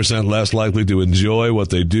 55% less likely to enjoy what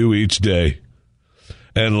they do each day,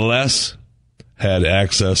 and less had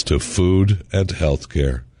access to food and health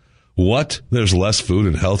care. What? There's less food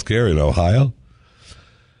and health care in Ohio?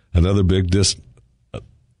 Another big this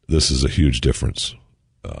is a huge difference.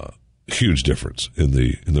 Huge difference in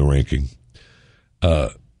the ranking.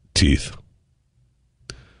 Teeth.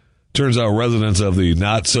 Turns out residents of the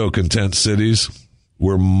not-so-content cities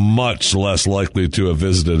were much less likely to have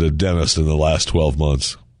visited a dentist in the last 12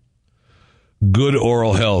 months. Good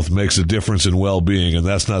oral health makes a difference in well-being, and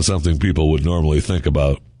that's not something people would normally think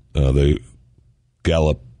about. The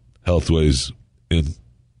Gallup Healthways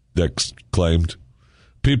Index claimed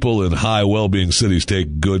people in high well-being cities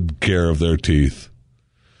take good care of their teeth.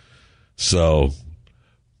 So,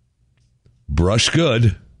 brush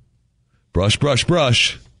good. Brush, brush,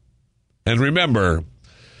 brush. And remember,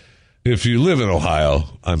 if you live in Ohio,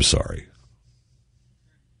 I'm sorry.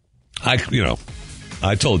 I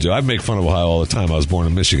told you, I make fun of Ohio all the time. I was born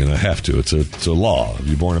in Michigan. I have to. It's a law. If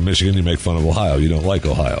you're born in Michigan, you make fun of Ohio. You don't like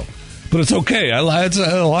Ohio. But it's okay.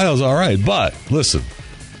 Ohio's all right. But listen,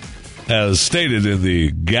 as stated in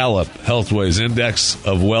the Gallup Healthways Index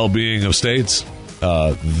of Well-Being of States,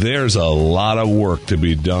 there's a lot of work to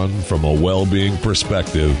be done from a well-being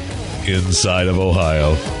perspective inside of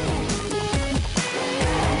Ohio.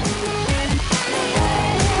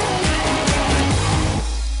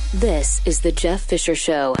 This is the Jeff Fisher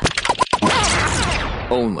Show.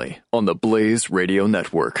 Only on the Blaze Radio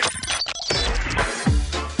Network.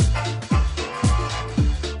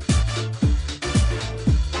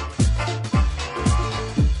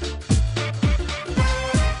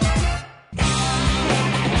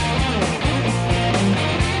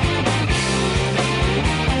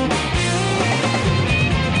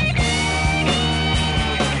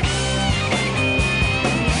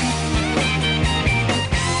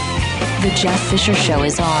 The Jeff Fisher Show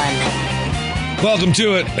is on. Welcome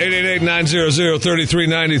to it.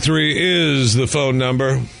 888-900-3393 is the phone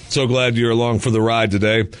number. So glad you're along for the ride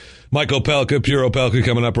today. Mike Opelka, Pure Opelka,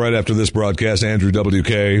 coming up right after this broadcast. Andrew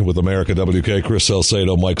WK with America WK, Chris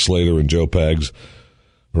Salcedo, Mike Slater, and Joe Pags.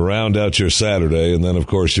 Round out your Saturday. And then, of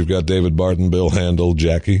course, you've got David Barton, Bill Handel,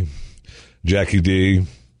 Jackie D.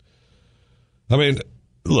 I mean,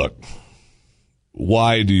 look,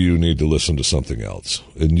 why do you need to listen to something else?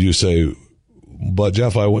 And you say, but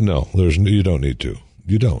Jeff, no, you don't need to.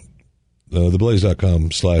 You don't.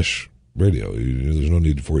 Theblaze.com/radio. There's no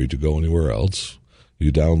need for you to go anywhere else.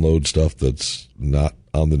 You download stuff that's not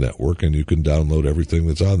on the network, and you can download everything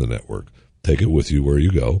that's on the network. Take it with you where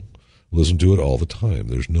you go. Listen to it all the time.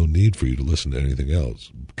 There's no need for you to listen to anything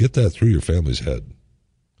else. Get that through your family's head.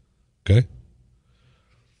 Okay?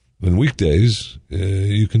 And weekdays,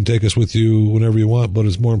 you can take us with you whenever you want, but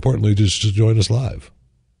it's more importantly just to join us live.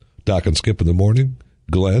 Doc and Skip in the morning,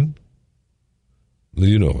 Glenn.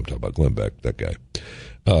 You know who I'm talking about, Glenn Beck, that guy.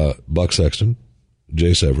 Buck Sexton,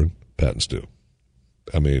 Jay Severin, Pat and Stu.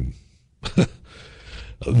 I mean,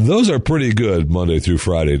 those are pretty good Monday through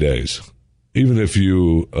Friday days, even if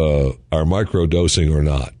you are microdosing or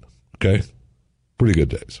not. Okay? Pretty good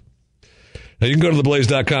days. Now, you can go to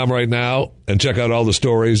theblaze.com right now and check out all the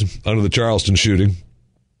stories under the Charleston shooting.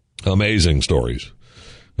 Amazing stories.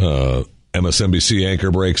 MSNBC anchor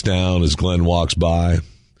breaks down as Glenn walks by.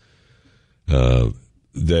 We've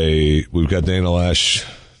got Dana Loesch,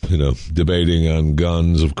 debating on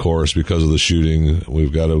guns, of course, because of the shooting.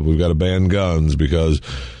 We've got to ban guns because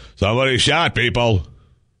somebody shot people.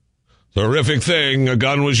 It's a horrific thing. A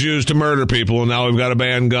gun was used to murder people, and now we've got to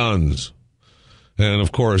ban guns. And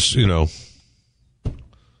of course,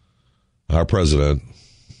 our president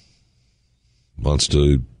wants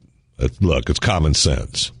to look. It's common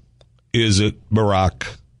sense. Is it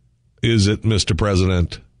Barack? Is it Mr.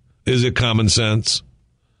 President? Is it common sense?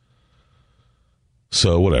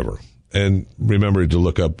 So whatever. And remember to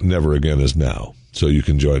look up Never Again Is Now so you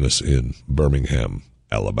can join us in Birmingham,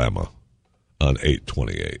 Alabama on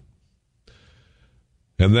 8/28.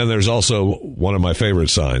 And then there's also one of my favorite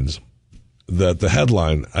signs that the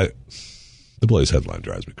headline, the Blaze headline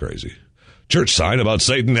drives me crazy. Church sign about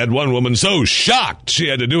Satan had one woman so shocked she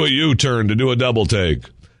had to do a U-turn to do a double take.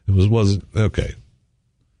 It wasn't okay.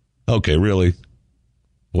 Okay, really?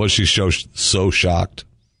 Was she so shocked?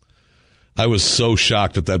 I was so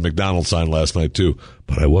shocked at that McDonald's sign last night, too,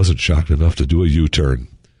 but I wasn't shocked enough to do a U-turn.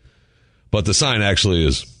 But the sign actually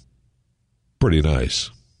is pretty nice.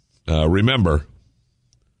 Remember,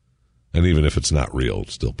 and even if it's not real,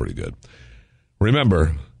 it's still pretty good.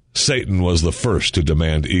 Remember, Satan was the first to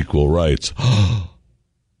demand equal rights. I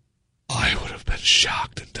would have been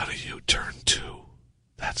shocked and done a U-turn, too.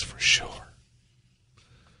 That's for sure.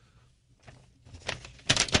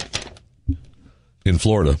 In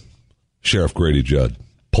Florida, Sheriff Grady Judd,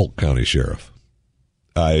 Polk County Sheriff.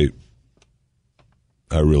 I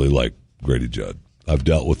really like Grady Judd. I've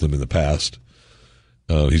dealt with him in the past.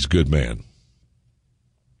 He's a good man.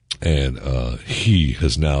 And he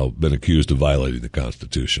has now been accused of violating the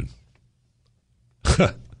Constitution.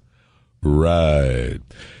 Right.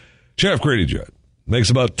 Sheriff Grady Judd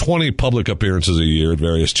makes about 20 public appearances a year at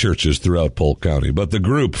various churches throughout Polk County. But the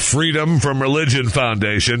group Freedom from Religion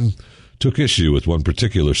Foundation took issue with one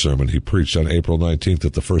particular sermon he preached on April 19th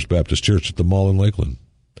at the First Baptist Church at the Mall in Lakeland.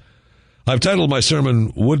 I've titled my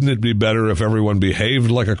sermon, Wouldn't It Be Better If Everyone Behaved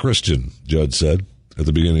Like a Christian, Judd said at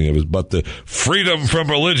the beginning of it. But the Freedom from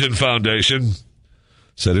Religion Foundation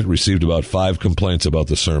said it received about 5 complaints about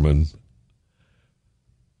the sermon.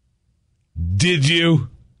 Did you?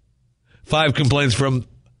 5 complaints from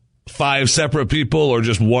 5 separate people or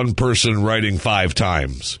just one person writing 5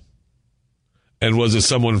 times? And was it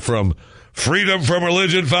someone from Freedom from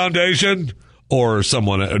Religion Foundation or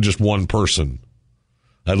someone, just one person?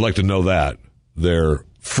 I'd like to know that. Their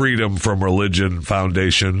Freedom from Religion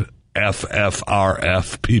Foundation,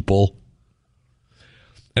 FFRF people.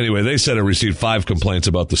 Anyway, they said it received 5 complaints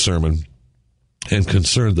about the sermon and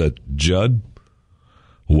concerned that Judd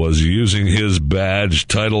was using his badge,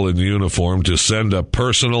 title, and uniform to send a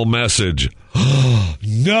personal message.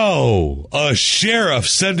 No! A sheriff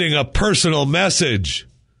sending a personal message.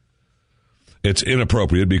 It's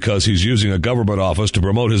inappropriate because he's using a government office to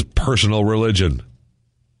promote his personal religion.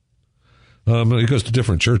 He goes to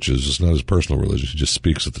different churches. It's not his personal religion. He just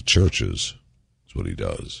speaks at the churches. That's what he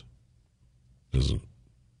does. His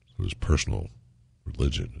personal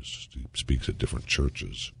religion is just he speaks at different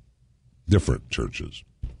churches. Different churches.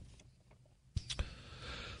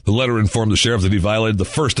 The letter informed the sheriff that he violated the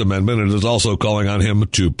First Amendment and is also calling on him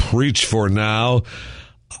to preach for now.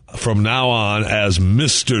 from now on as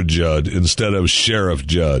Mr. Judd instead of Sheriff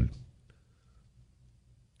Judd.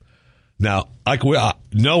 Now,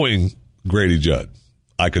 knowing Grady Judd,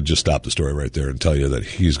 I could just stop the story right there and tell you that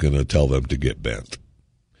he's going to tell them to get bent.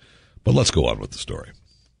 But let's go on with the story.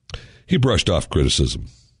 He brushed off criticism.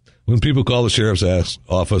 When people call the sheriff's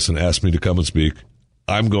office and ask me to come and speak,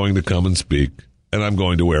 I'm going to come and speak, and I'm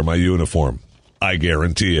going to wear my uniform. I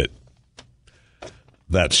guarantee it.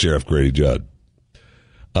 That's Sheriff Grady Judd.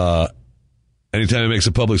 Anytime he makes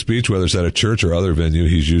a public speech, whether it's at a church or other venue,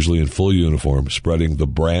 he's usually in full uniform, spreading the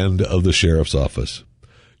brand of the sheriff's office.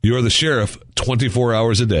 You're the sheriff 24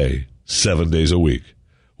 hours a day, 7 days a week.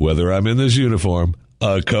 Whether I'm in this uniform,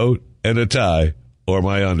 a coat and a tie, or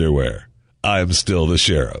my underwear, I'm still the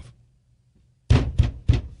sheriff.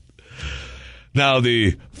 Now,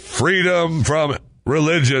 the Freedom from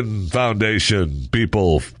Religion Foundation,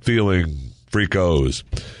 people feeling freakos,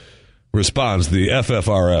 responds, the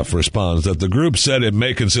FFRF responds that the group said it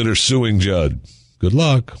may consider suing Judd. Good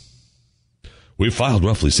luck. We've filed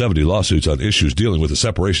roughly 70 lawsuits on issues dealing with the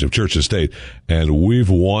separation of church and state, and we've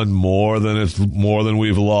won more than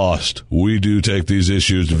we've lost. We do take these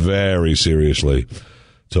issues very seriously.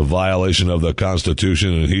 It's a violation of the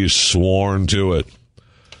Constitution, and he's sworn to it.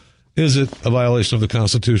 Is it a violation of the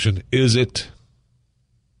Constitution? Is it?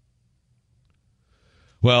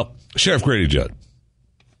 Well, Sheriff Grady Judd.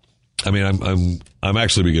 I mean, I'm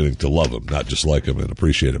actually beginning to love him, not just like him and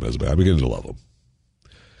appreciate him as a man. I'm beginning to love him.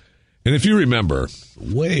 And if you remember,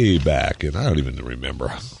 way back, and I don't even remember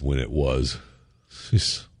when it was.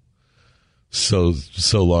 It's so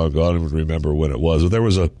long ago, I don't even remember when it was. But there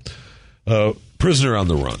was a prisoner on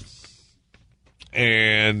the run.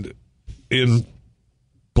 And in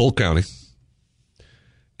Polk County,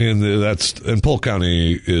 and Polk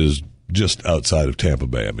County is just outside of Tampa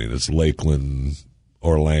Bay. I mean, it's Lakeland,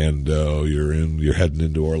 Orlando. You're heading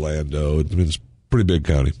into Orlando. I mean, it's a pretty big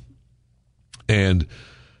county, and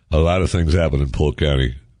a lot of things happen in Polk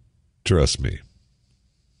County. Trust me.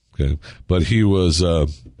 Okay, but he was.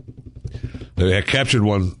 They had captured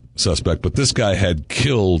one suspect, but this guy had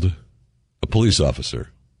killed a police officer.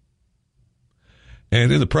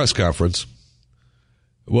 And in the press conference,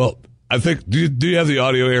 well, I think, do you have the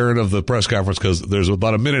audio, Aaron, of the press conference? Because there's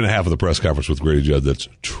about a minute and a half of the press conference with Grady Judd that's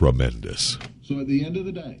tremendous. So at the end of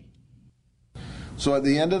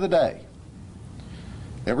the day,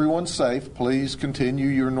 everyone's safe. Please continue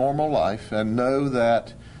your normal life and know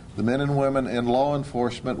that the men and women in law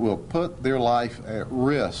enforcement will put their life at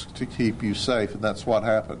risk to keep you safe, and that's what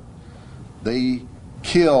happened. They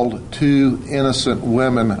killed 2 innocent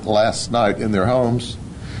women last night in their homes.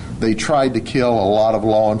 They tried to kill a lot of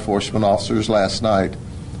law enforcement officers last night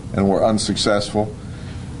and were unsuccessful,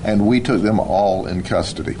 and we took them all in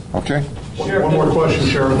custody. Okay? One more question,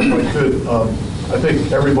 Sheriff, if I could. I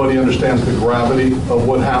think everybody understands the gravity of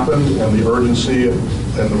what happened and the urgency and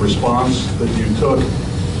the response that you took.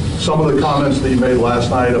 Some of the comments that you made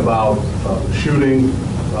last night about shooting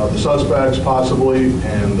the suspects possibly,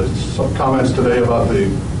 and some comments today about the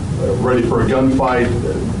ready for a gunfight.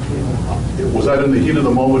 Was that in the heat of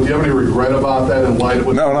the moment? Do you have any regret about that in light of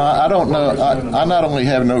what... No, I don't know. I not only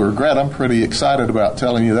have no regret, I'm pretty excited about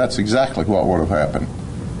telling you that's exactly what would have happened.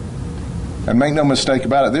 And make no mistake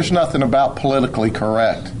about it, there's nothing about politically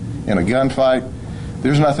correct in a gunfight.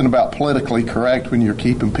 There's nothing about politically correct when you're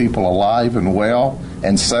keeping people alive and well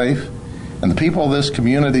and safe. And the people of this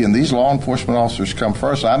community and these law enforcement officers come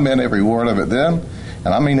first. I meant every word of it then,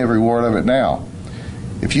 and I mean every word of it now.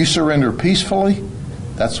 If you surrender peacefully,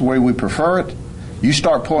 that's the way we prefer it. You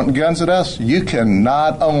start pointing guns at us, you can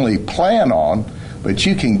not only plan on, but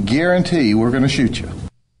you can guarantee we're going to shoot you.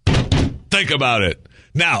 Think about it.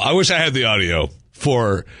 Now, I wish I had the audio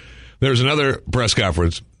for, there's another press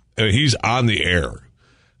conference. He's on the air.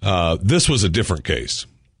 This was a different case.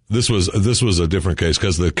 This was a different case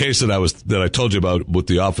because the case that I told you about with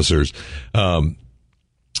the officers,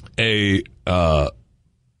 a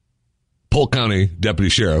Polk County deputy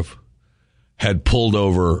sheriff had pulled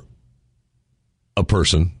over a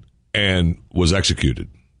person and was executed.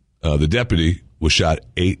 The deputy was shot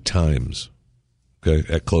 8 times, okay,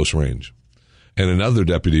 at close range. And another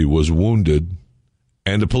deputy was wounded,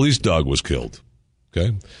 and a police dog was killed,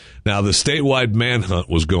 okay? Now, the statewide manhunt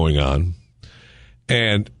was going on,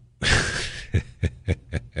 and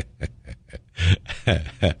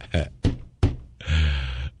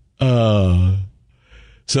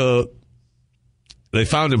so they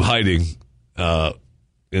found him hiding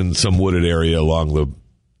in some wooded area along the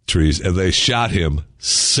trees, and they shot him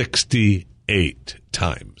 68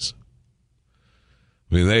 times.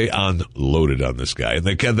 I mean, they unloaded on this guy. And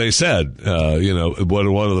they said,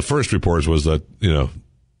 one of the first reports was that,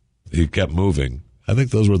 he kept moving. I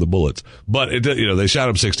think those were the bullets. But, they shot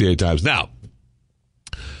him 68 times. Now,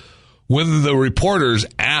 when the reporters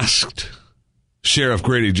asked Sheriff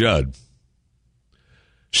Grady Judd,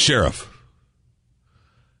 Sheriff,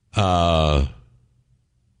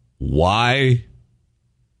 why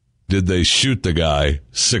did they shoot the guy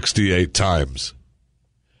 68 times?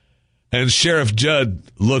 And Sheriff Judd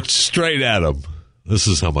looked straight at him. This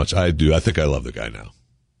is how much I do. I think I love the guy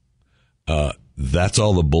now. That's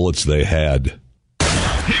all the bullets they had.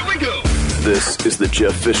 Here we go. This is the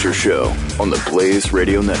Jeff Fisher Show on the Blaze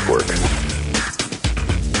Radio Network.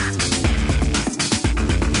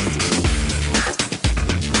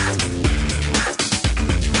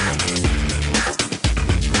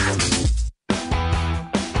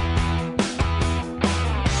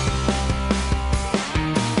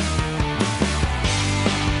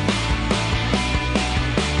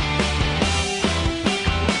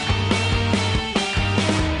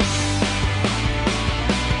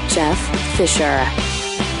 Jeff Fisher.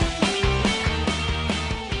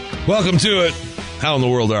 Welcome to it. How in the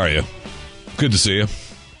world are you? Good to see you.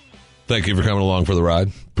 Thank you for coming along for the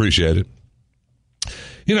ride. Appreciate it.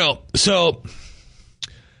 So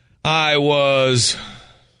I was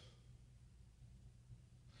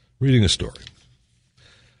reading a story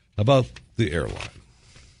about the airline.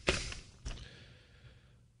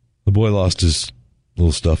 The boy lost his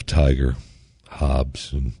little stuffed tiger,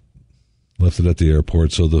 Hobbs, and left it at the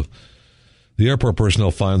airport. So the airport personnel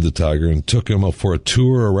found the tiger and took him up for a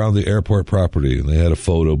tour around the airport property. And they had a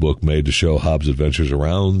photo book made to show Hobbs' adventures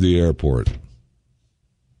around the airport.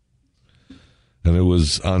 And it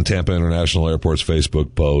was on Tampa International Airport's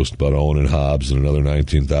Facebook post about Owen and Hobbs, and another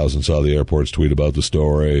 19,000 saw the airport's tweet about the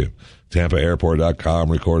story. TampaAirport.com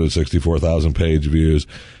recorded 64,000 page views.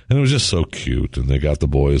 And it was just so cute. And they got the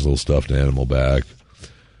boy's little stuffed animal back.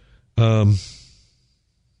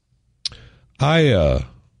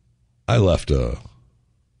 I left a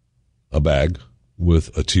bag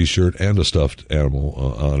with a T-shirt and a stuffed animal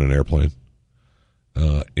on an airplane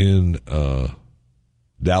in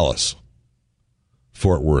Dallas,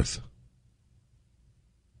 Fort Worth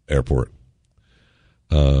Airport.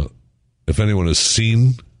 If anyone has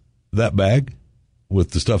seen that bag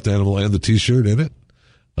with the stuffed animal and the T-shirt in it,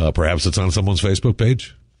 perhaps it's on someone's Facebook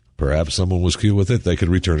page. Perhaps someone was cute with it. They could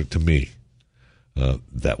return it to me.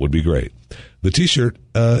 That would be great. The T-shirt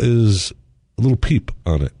is a little peep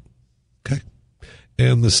on it. Okay.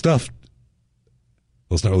 And the stuffed,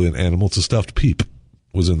 well, it's not really an animal, it's a stuffed peep,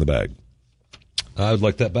 was in the bag. I'd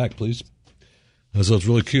like that back, please. So it's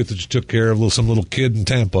really cute that you took care of some little kid in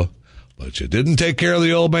Tampa, but you didn't take care of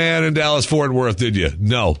the old man in Dallas Fort Worth, did you?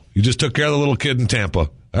 No. You just took care of the little kid in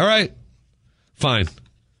Tampa. All right. Fine.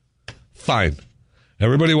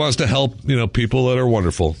 Everybody wants to help, people that are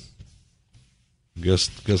wonderful. Guess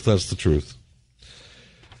that's the truth.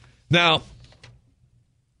 Now,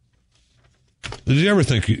 did you ever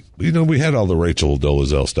think, we had all the Rachel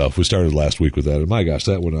Dolezal stuff. We started last week with that, and my gosh,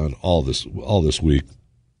 that went on all this week.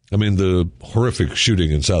 I mean, the horrific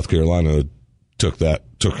shooting in South Carolina took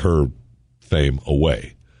her fame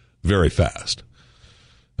away very fast.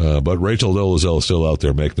 But Rachel Dolezal is still out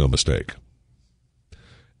there, make no mistake.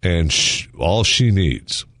 And all she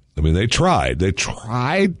needs, they tried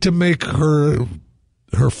to make her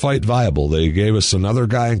fight viable. They gave us another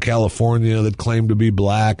guy in California that claimed to be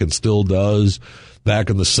black and still does back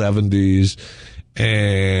in the 70s.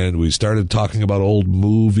 And we started talking about old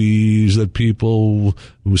movies that people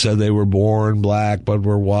who said they were born black but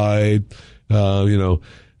were white.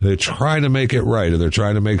 They're trying to make it right, and they're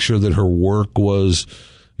trying to make sure that her work was,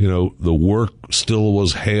 the work still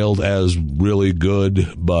was hailed as really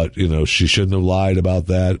good, but, she shouldn't have lied about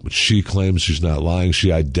that. But she claims she's not lying.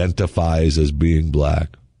 She identifies as being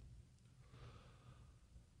black.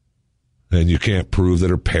 And you can't prove that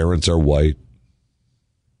her parents are white.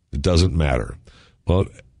 It doesn't matter. But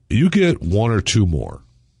you get one or two more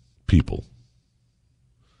people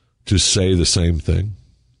to say the same thing.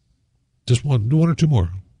 Just one or two more.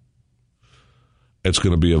 It's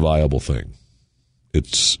going to be a viable thing.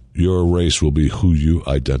 It's your race will be who you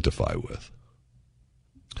identify with.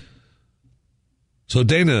 So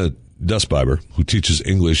Dana Dustbiber, who teaches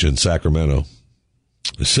English in Sacramento,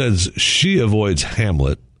 says she avoids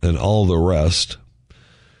Hamlet and all the rest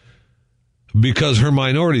because her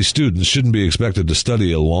minority students shouldn't be expected to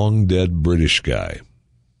study a long-dead British guy.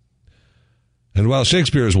 And while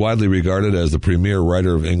Shakespeare is widely regarded as the premier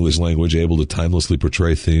writer of English language able to timelessly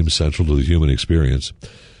portray themes central to the human experience,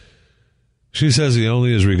 She says he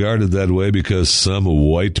only is regarded that way because some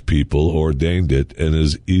white people ordained it and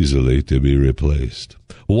is easily to be replaced.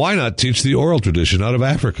 Why not teach the oral tradition out of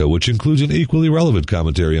Africa, which includes an equally relevant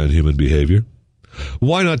commentary on human behavior?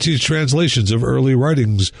 Why not teach translations of early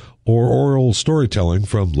writings or oral storytelling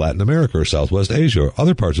from Latin America or Southwest Asia or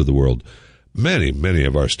other parts of the world? Many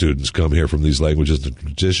of our students come here from these languages and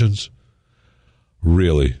traditions.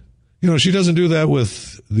 Really. She doesn't do that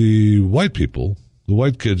with the white people. The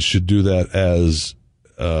white kids should do that as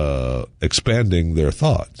expanding their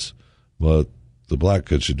thoughts. But the black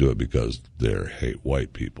kids should do it because they hate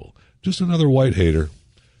white people. Just another white hater.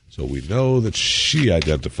 So we know that she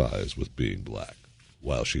identifies with being black,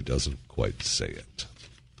 while she doesn't quite say it.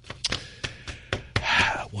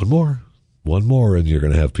 One more, and you're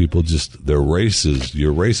going to have people just, their races,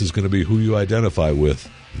 your race is going to be who you identify with,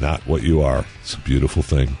 not what you are. It's a beautiful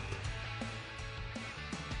thing.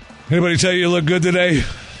 Anybody tell you look good today?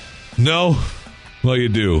 No? Well, you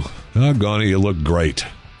do. Doggone it, you look great.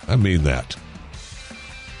 I mean that.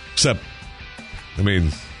 Except, you're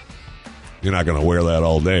not going to wear that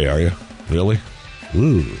all day, are you? Really?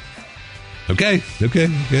 Ooh. Okay.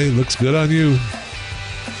 Looks good on you.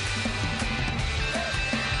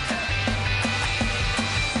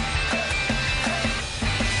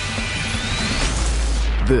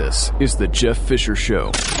 This is the Jeff Fisher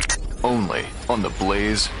Show, only on the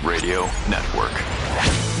Blaze Radio Network.